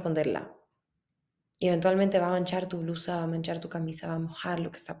de solo esconderla. Y eventualmente va a manchar tu blusa, va a manchar tu camisa, va a mojar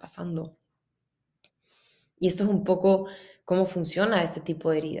lo que está pasando. Y esto es un poco cómo funciona este tipo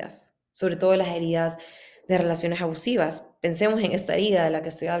de heridas, sobre todo las heridas de relaciones abusivas. Pensemos en esta herida de la que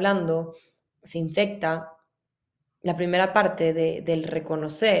estoy hablando, se infecta. La primera parte del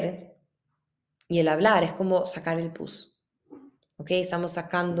reconocer y el hablar es como sacar el pus. ¿Ok? Estamos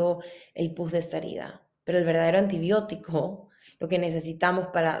sacando el pus de esta herida. Pero el verdadero antibiótico, lo que necesitamos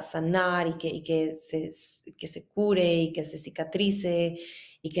para sanar que se cure y que se cicatrice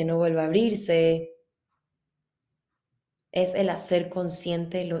y que no vuelva a abrirse, es el hacer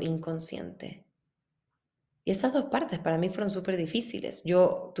consciente lo inconsciente. Y estas dos partes para mí fueron súper difíciles.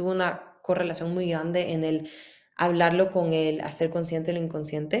 Yo tuve una correlación muy grande en el hablarlo con el hacer consciente lo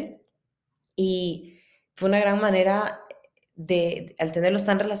inconsciente. Y fue una gran manera al tenerlos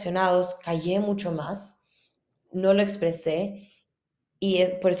tan relacionados, callé mucho más, no lo expresé. Y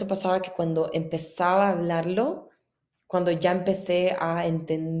por eso pasaba que cuando empezaba a hablarlo, cuando ya empecé a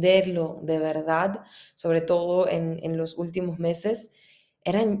entenderlo de verdad, sobre todo en los últimos meses,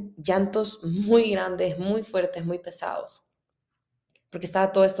 eran llantos muy grandes, muy fuertes, muy pesados, porque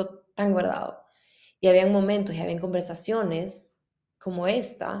estaba todo esto tan guardado. Y habían momentos y habían conversaciones como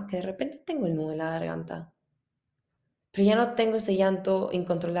esta, que de repente tengo el nudo en la garganta, pero ya no tengo ese llanto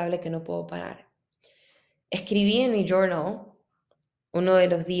incontrolable que no puedo parar. Escribí en mi journal uno de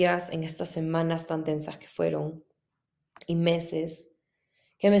los días en estas semanas tan tensas que fueron y meses,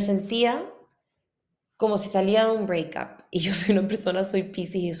 que me sentía como si salía de un breakup. Y yo soy una persona, soy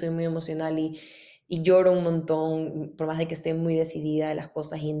Piscis y soy muy emocional y lloro un montón, por más de que esté muy decidida de las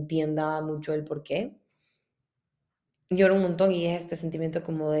cosas y entienda mucho el por qué. Lloro un montón y es este sentimiento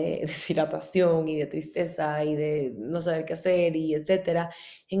como de deshidratación y de tristeza y de no saber qué hacer y etcétera.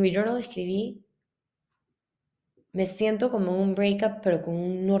 En mi journal escribí, me siento como un breakup pero con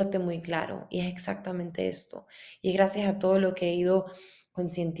un norte muy claro y es exactamente esto. Y es gracias a todo lo que he ido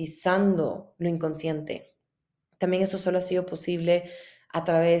concientizando lo inconsciente. También eso solo ha sido posible a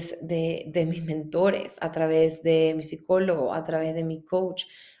través de mis mentores, a través de mi psicólogo, a través de mi coach.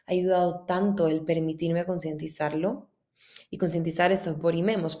 Ha ayudado tanto el permitirme concientizarlo y concientizar esos body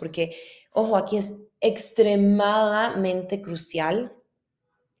memos, porque, ojo, aquí es extremadamente crucial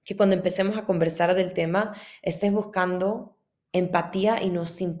que cuando empecemos a conversar del tema estés buscando empatía y no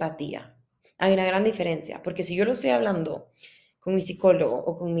simpatía. Hay una gran diferencia, porque si yo lo estoy hablando con mi psicólogo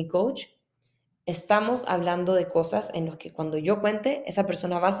o con mi coach, estamos hablando de cosas en las que cuando yo cuente, esa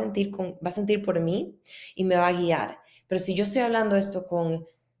persona va a sentir por mí y me va a guiar. Pero si yo estoy hablando esto con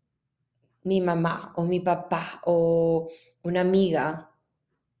mi mamá o mi papá o una amiga,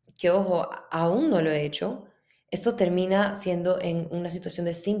 que ojo, aún no lo he hecho, esto termina siendo en una situación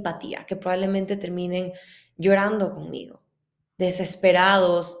de simpatía, que probablemente terminen llorando conmigo,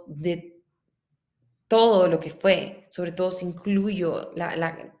 desesperados de todo lo que fue, sobre todo si incluyo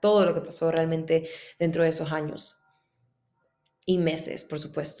todo lo que pasó realmente dentro de esos años y meses, por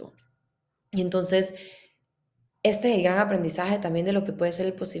supuesto. Y entonces, este es el gran aprendizaje también de lo que puede ser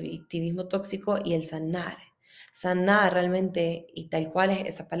el positivismo tóxico y el sanar. Sanar realmente, y tal cual es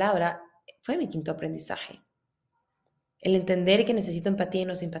esa palabra, fue mi quinto aprendizaje. El entender que necesito empatía y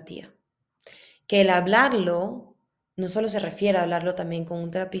no simpatía. Que el hablarlo no solo se refiere a hablarlo también con un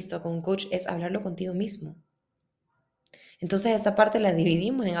terapista o con un coach, es hablarlo contigo mismo. Entonces esta parte la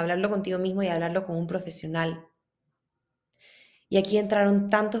dividimos en hablarlo contigo mismo y hablarlo con un profesional. Y aquí entraron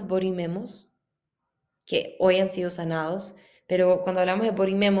tantos body memos que hoy han sido sanados, pero cuando hablamos de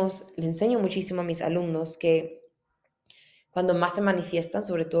body memos, le enseño muchísimo a mis alumnos que cuando más se manifiestan,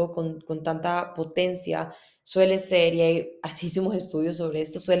 sobre todo con tanta potencia, suele ser, y hay altísimos estudios sobre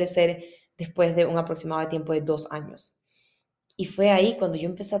esto, suele ser después de un aproximado de tiempo de 2 años. Y fue ahí cuando yo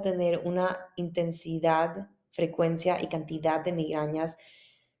empecé a tener una intensidad, frecuencia y cantidad de migrañas.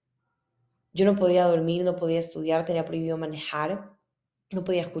 Yo no podía dormir, no podía estudiar, tenía prohibido manejar, no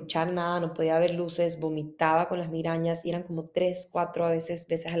podía escuchar nada, no podía ver luces, vomitaba con las migrañas y eran como 3, 4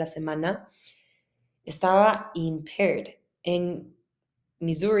 veces a la semana. Estaba impaired. En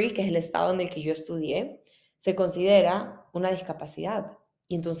Missouri, que es el estado en el que yo estudié, se considera una discapacidad.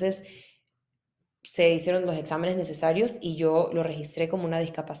 Y entonces se hicieron los exámenes necesarios y yo lo registré como una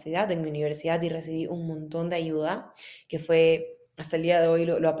discapacidad en mi universidad y recibí un montón de ayuda, que fue, hasta el día de hoy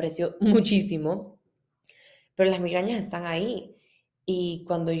lo aprecio muchísimo, pero las migrañas están ahí. Y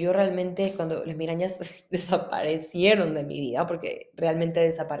cuando las migrañas desaparecieron de mi vida, porque realmente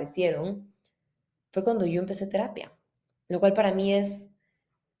desaparecieron, fue cuando yo empecé terapia, lo cual para mí es,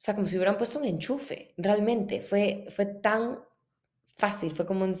 o sea, como si hubieran puesto un enchufe, realmente, fue tan fácil, fue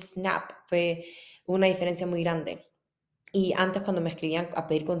como un snap, fue una diferencia muy grande. Y antes cuando me escribían a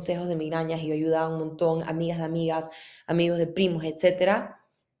pedir consejos de migrañas y yo ayudaba un montón, amigas de amigas, amigos de primos, etcétera,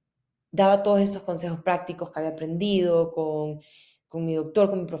 daba todos esos consejos prácticos que había aprendido con mi doctor,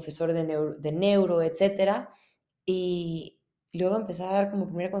 con mi profesor de neuro, etcétera. Y luego empecé a dar como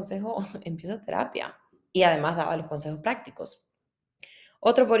primer consejo, empieza terapia. Y además daba los consejos prácticos.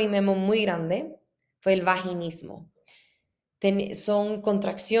 Otro body memo muy grande fue el vaginismo. Son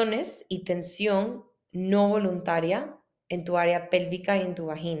contracciones y tensión no voluntaria en tu área pélvica y en tu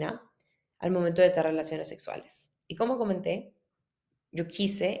vagina al momento de tener relaciones sexuales. Y como comenté, yo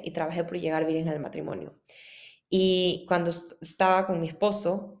quise y trabajé por llegar virgen al matrimonio. Y cuando estaba con mi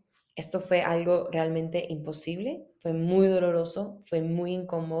esposo, esto fue algo realmente imposible, fue muy doloroso, fue muy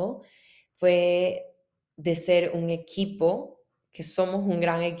incómodo, fue de ser un equipo, que somos un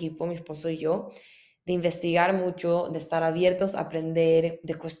gran equipo, mi esposo y yo, de investigar mucho, de estar abiertos a aprender,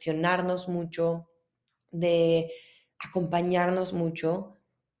 de cuestionarnos mucho, de acompañarnos mucho,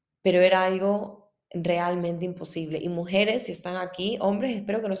 pero era algo realmente imposible. Y mujeres, si están aquí, hombres,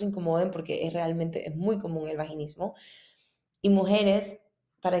 espero que no se incomoden porque es muy común el vaginismo. Y mujeres,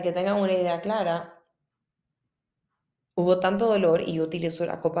 para que tengan una idea clara, hubo tanto dolor y yo utilizo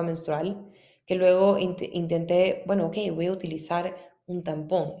la copa menstrual que luego intenté, bueno, ok, voy a utilizar un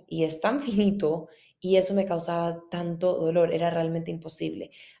tampón y es tan finito y eso me causaba tanto dolor, era realmente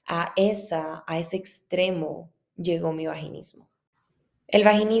imposible. A ese extremo llegó mi vaginismo. El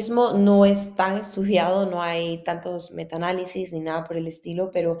vaginismo no es tan estudiado, no hay tantos metaanálisis ni nada por el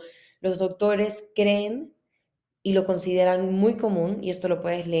estilo, pero los doctores creen y lo consideran muy común, y esto lo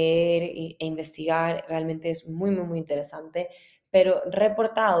puedes leer e investigar, realmente es muy, muy, muy interesante, pero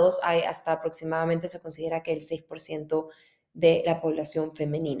reportados hay hasta aproximadamente, se considera que el 6% de la población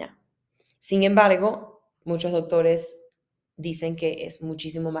femenina. Sin embargo, muchos doctores dicen que es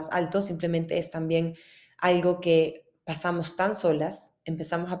muchísimo más alto, simplemente es también algo que pasamos tan solas,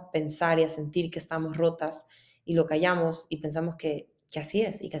 empezamos a pensar y a sentir que estamos rotas y lo callamos y pensamos que así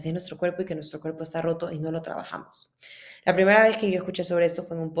es y que así es nuestro cuerpo y que nuestro cuerpo está roto y no lo trabajamos. La primera vez que yo escuché sobre esto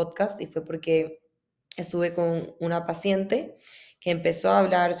fue en un podcast y fue porque estuve con una paciente que empezó a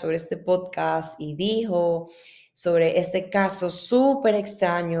hablar sobre este podcast y dijo sobre este caso súper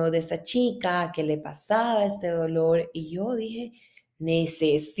extraño de esta chica que le pasaba este dolor y yo dije,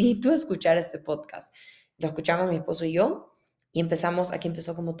 necesito escuchar este podcast. Lo escuchamos mi esposo y yo y aquí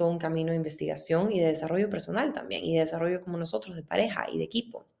empezó como todo un camino de investigación y de desarrollo personal también y de desarrollo como nosotros de pareja y de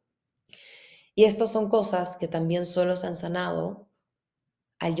equipo. Y estas son cosas que también solo se han sanado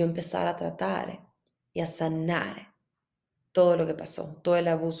al yo empezar a tratar y a sanar todo lo que pasó, todo el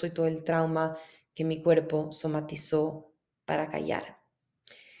abuso y todo el trauma que mi cuerpo somatizó para callar.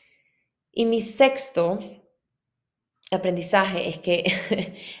 Y mi sexto aprendizaje es que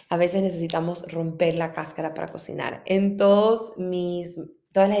a veces necesitamos romper la cáscara para cocinar. En todas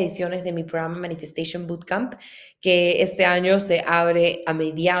las ediciones de mi programa Manifestation Bootcamp, que este año se abre a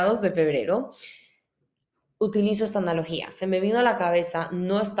mediados de febrero, utilizo esta analogía. Se me vino a la cabeza,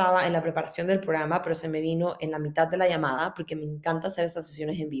 no estaba en la preparación del programa, pero se me vino en la mitad de la llamada, porque me encanta hacer estas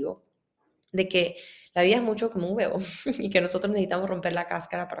sesiones en vivo, de que la vida es mucho como un huevo y que nosotros necesitamos romper la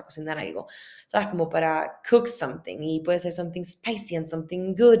cáscara para cocinar algo, ¿sabes? Como para cook something, y puede ser something spicy and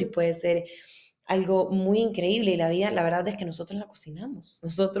something good, y puede ser algo muy increíble, y la vida, la verdad es que nosotros la cocinamos.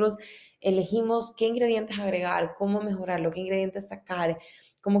 Nosotros elegimos qué ingredientes agregar, cómo mejorarlo, qué ingredientes sacar,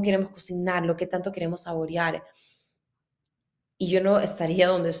 cómo queremos cocinarlo, qué tanto queremos saborear. Y yo no estaría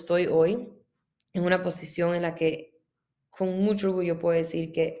donde estoy hoy, en una posición en la que con mucho orgullo puedo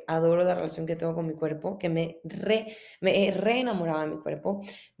decir que adoro la relación que tengo con mi cuerpo, que me he reenamorado de mi cuerpo,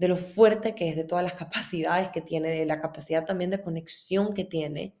 de lo fuerte que es, de todas las capacidades que tiene, de la capacidad también de conexión que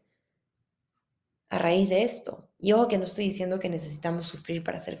tiene a raíz de esto. Y ojo que no estoy diciendo que necesitamos sufrir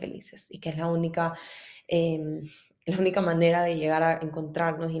para ser felices y que es em, la única manera de llegar a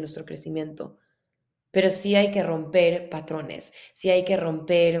encontrarnos y nuestro crecimiento. Pero sí hay que romper patrones, sí hay que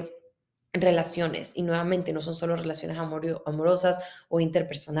romper relaciones. Y nuevamente, no son solo relaciones amorosas o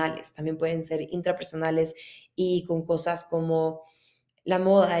interpersonales, también pueden ser intrapersonales y con cosas como la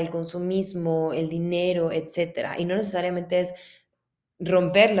moda, el consumismo, el dinero, etcétera. Y no necesariamente es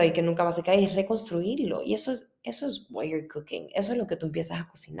romperlo y que nunca más se caiga, es reconstruirlo. Y eso es what you're cooking, eso es lo que tú empiezas a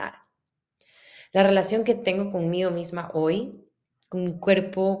cocinar. La relación que tengo conmigo misma hoy, con mi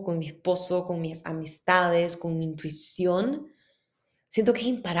cuerpo, con mi esposo, con mis amistades, con mi intuición, siento que es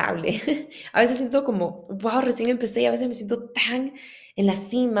imparable. A veces siento como, wow, recién empecé, y a veces me siento tan en la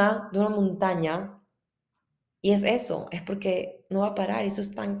cima de una montaña. Y es eso, es porque no va a parar, eso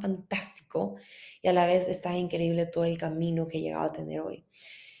es tan fantástico y a la vez está increíble todo el camino que he llegado a tener hoy.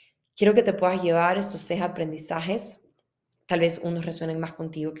 Quiero que te puedas llevar estos 6 aprendizajes, tal vez unos resuenen más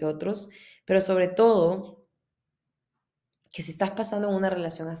contigo que otros, pero sobre todo que si estás pasando en una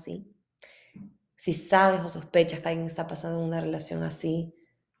relación así, si sabes o sospechas que alguien está pasando en una relación así,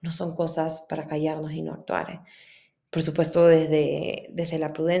 no son cosas para callarnos y no actuar. Por supuesto, desde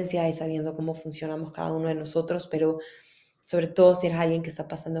la prudencia y sabiendo cómo funcionamos cada uno de nosotros, pero sobre todo si eres alguien que está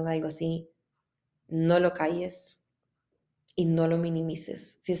pasando en algo así, no lo calles y no lo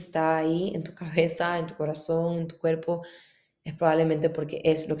minimices. Si está ahí en tu cabeza, en tu corazón, en tu cuerpo, es probablemente porque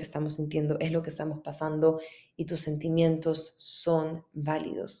es lo que estamos sintiendo, es lo que estamos pasando y tus sentimientos son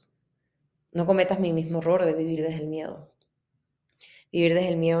válidos. No cometas mi mismo error de vivir desde el miedo. Vivir desde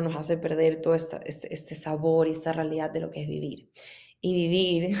el miedo nos hace perder todo este sabor y esta realidad de lo que es vivir. Y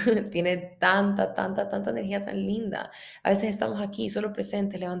vivir tiene tanta energía tan linda. A veces estamos aquí solo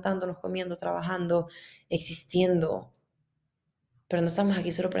presentes, levantándonos, comiendo, trabajando, existiendo. Pero no estamos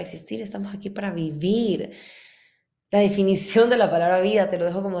aquí solo para existir, estamos aquí para vivir. La definición de la palabra vida te lo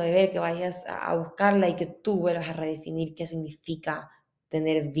dejo como deber, que vayas a buscarla y que tú vuelvas a redefinir qué significa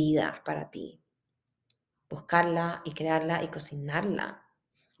tener vida para ti. Buscarla y crearla y cocinarla.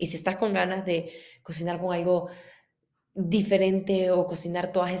 Y si estás con ganas de cocinar con algo diferente o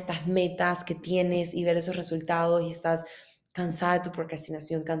cocinar todas estas metas que tienes y ver esos resultados y estás cansada de tu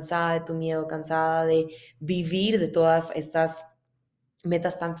procrastinación, cansada de tu miedo, cansada de vivir de todas estas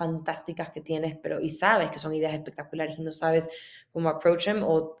metas tan fantásticas que tienes, pero y sabes que son ideas espectaculares y no sabes cómo approach them,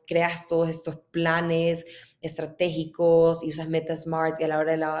 o creas todos estos planes estratégicos y usas metas smart y a la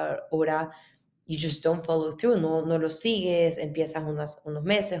hora de la hora you just don't follow through, no lo sigues, empiezas unos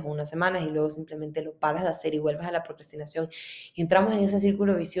meses o unas semanas y luego simplemente lo paras de hacer y vuelves a la procrastinación. Y entramos en ese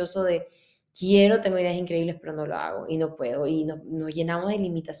círculo vicioso de tengo ideas increíbles, pero no lo hago y no puedo. Y nos llenamos de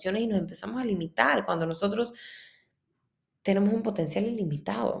limitaciones y nos empezamos a limitar cuando nosotros tenemos un potencial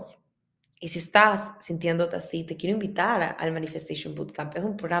ilimitado. Y si estás sintiéndote así, te quiero invitar al Manifestation Bootcamp. Es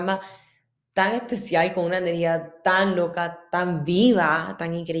un programa tan especial, con una energía tan loca, tan viva,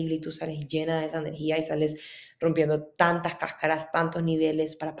 tan increíble, y tú sales llena de esa energía y sales rompiendo tantas cáscaras, tantos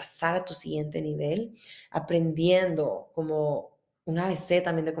niveles para pasar a tu siguiente nivel, aprendiendo como un ABC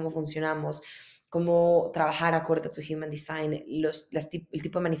también de cómo funcionamos, cómo trabajar acorde a tu Human Design, el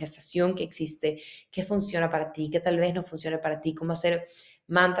tipo de manifestación que existe, qué funciona para ti, qué tal vez no funcione para ti, cómo hacer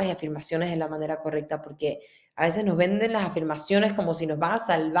mantras y afirmaciones de la manera correcta, porque a veces nos venden las afirmaciones como si nos van a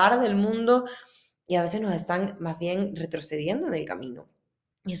salvar del mundo y a veces nos están más bien retrocediendo en el camino.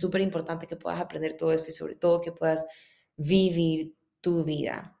 Y es súper importante que puedas aprender todo esto y sobre todo que puedas vivir tu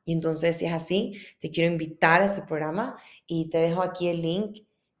vida. Y entonces, si es así, te quiero invitar a este programa y te dejo aquí el link.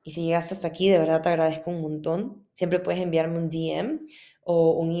 Y si llegaste hasta aquí, de verdad te agradezco un montón. Siempre puedes enviarme un DM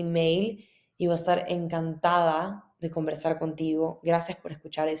o un email y voy a estar encantada de conversar contigo. Gracias por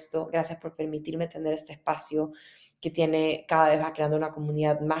escuchar esto, gracias por permitirme tener este espacio que tiene, cada vez va creando una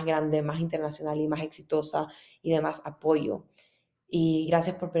comunidad más grande, más internacional y más exitosa y de más apoyo. Y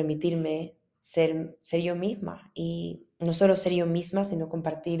gracias por permitirme ser yo misma. Y no solo ser yo misma, sino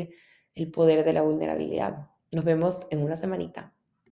compartir el poder de la vulnerabilidad. Nos vemos en una semanita.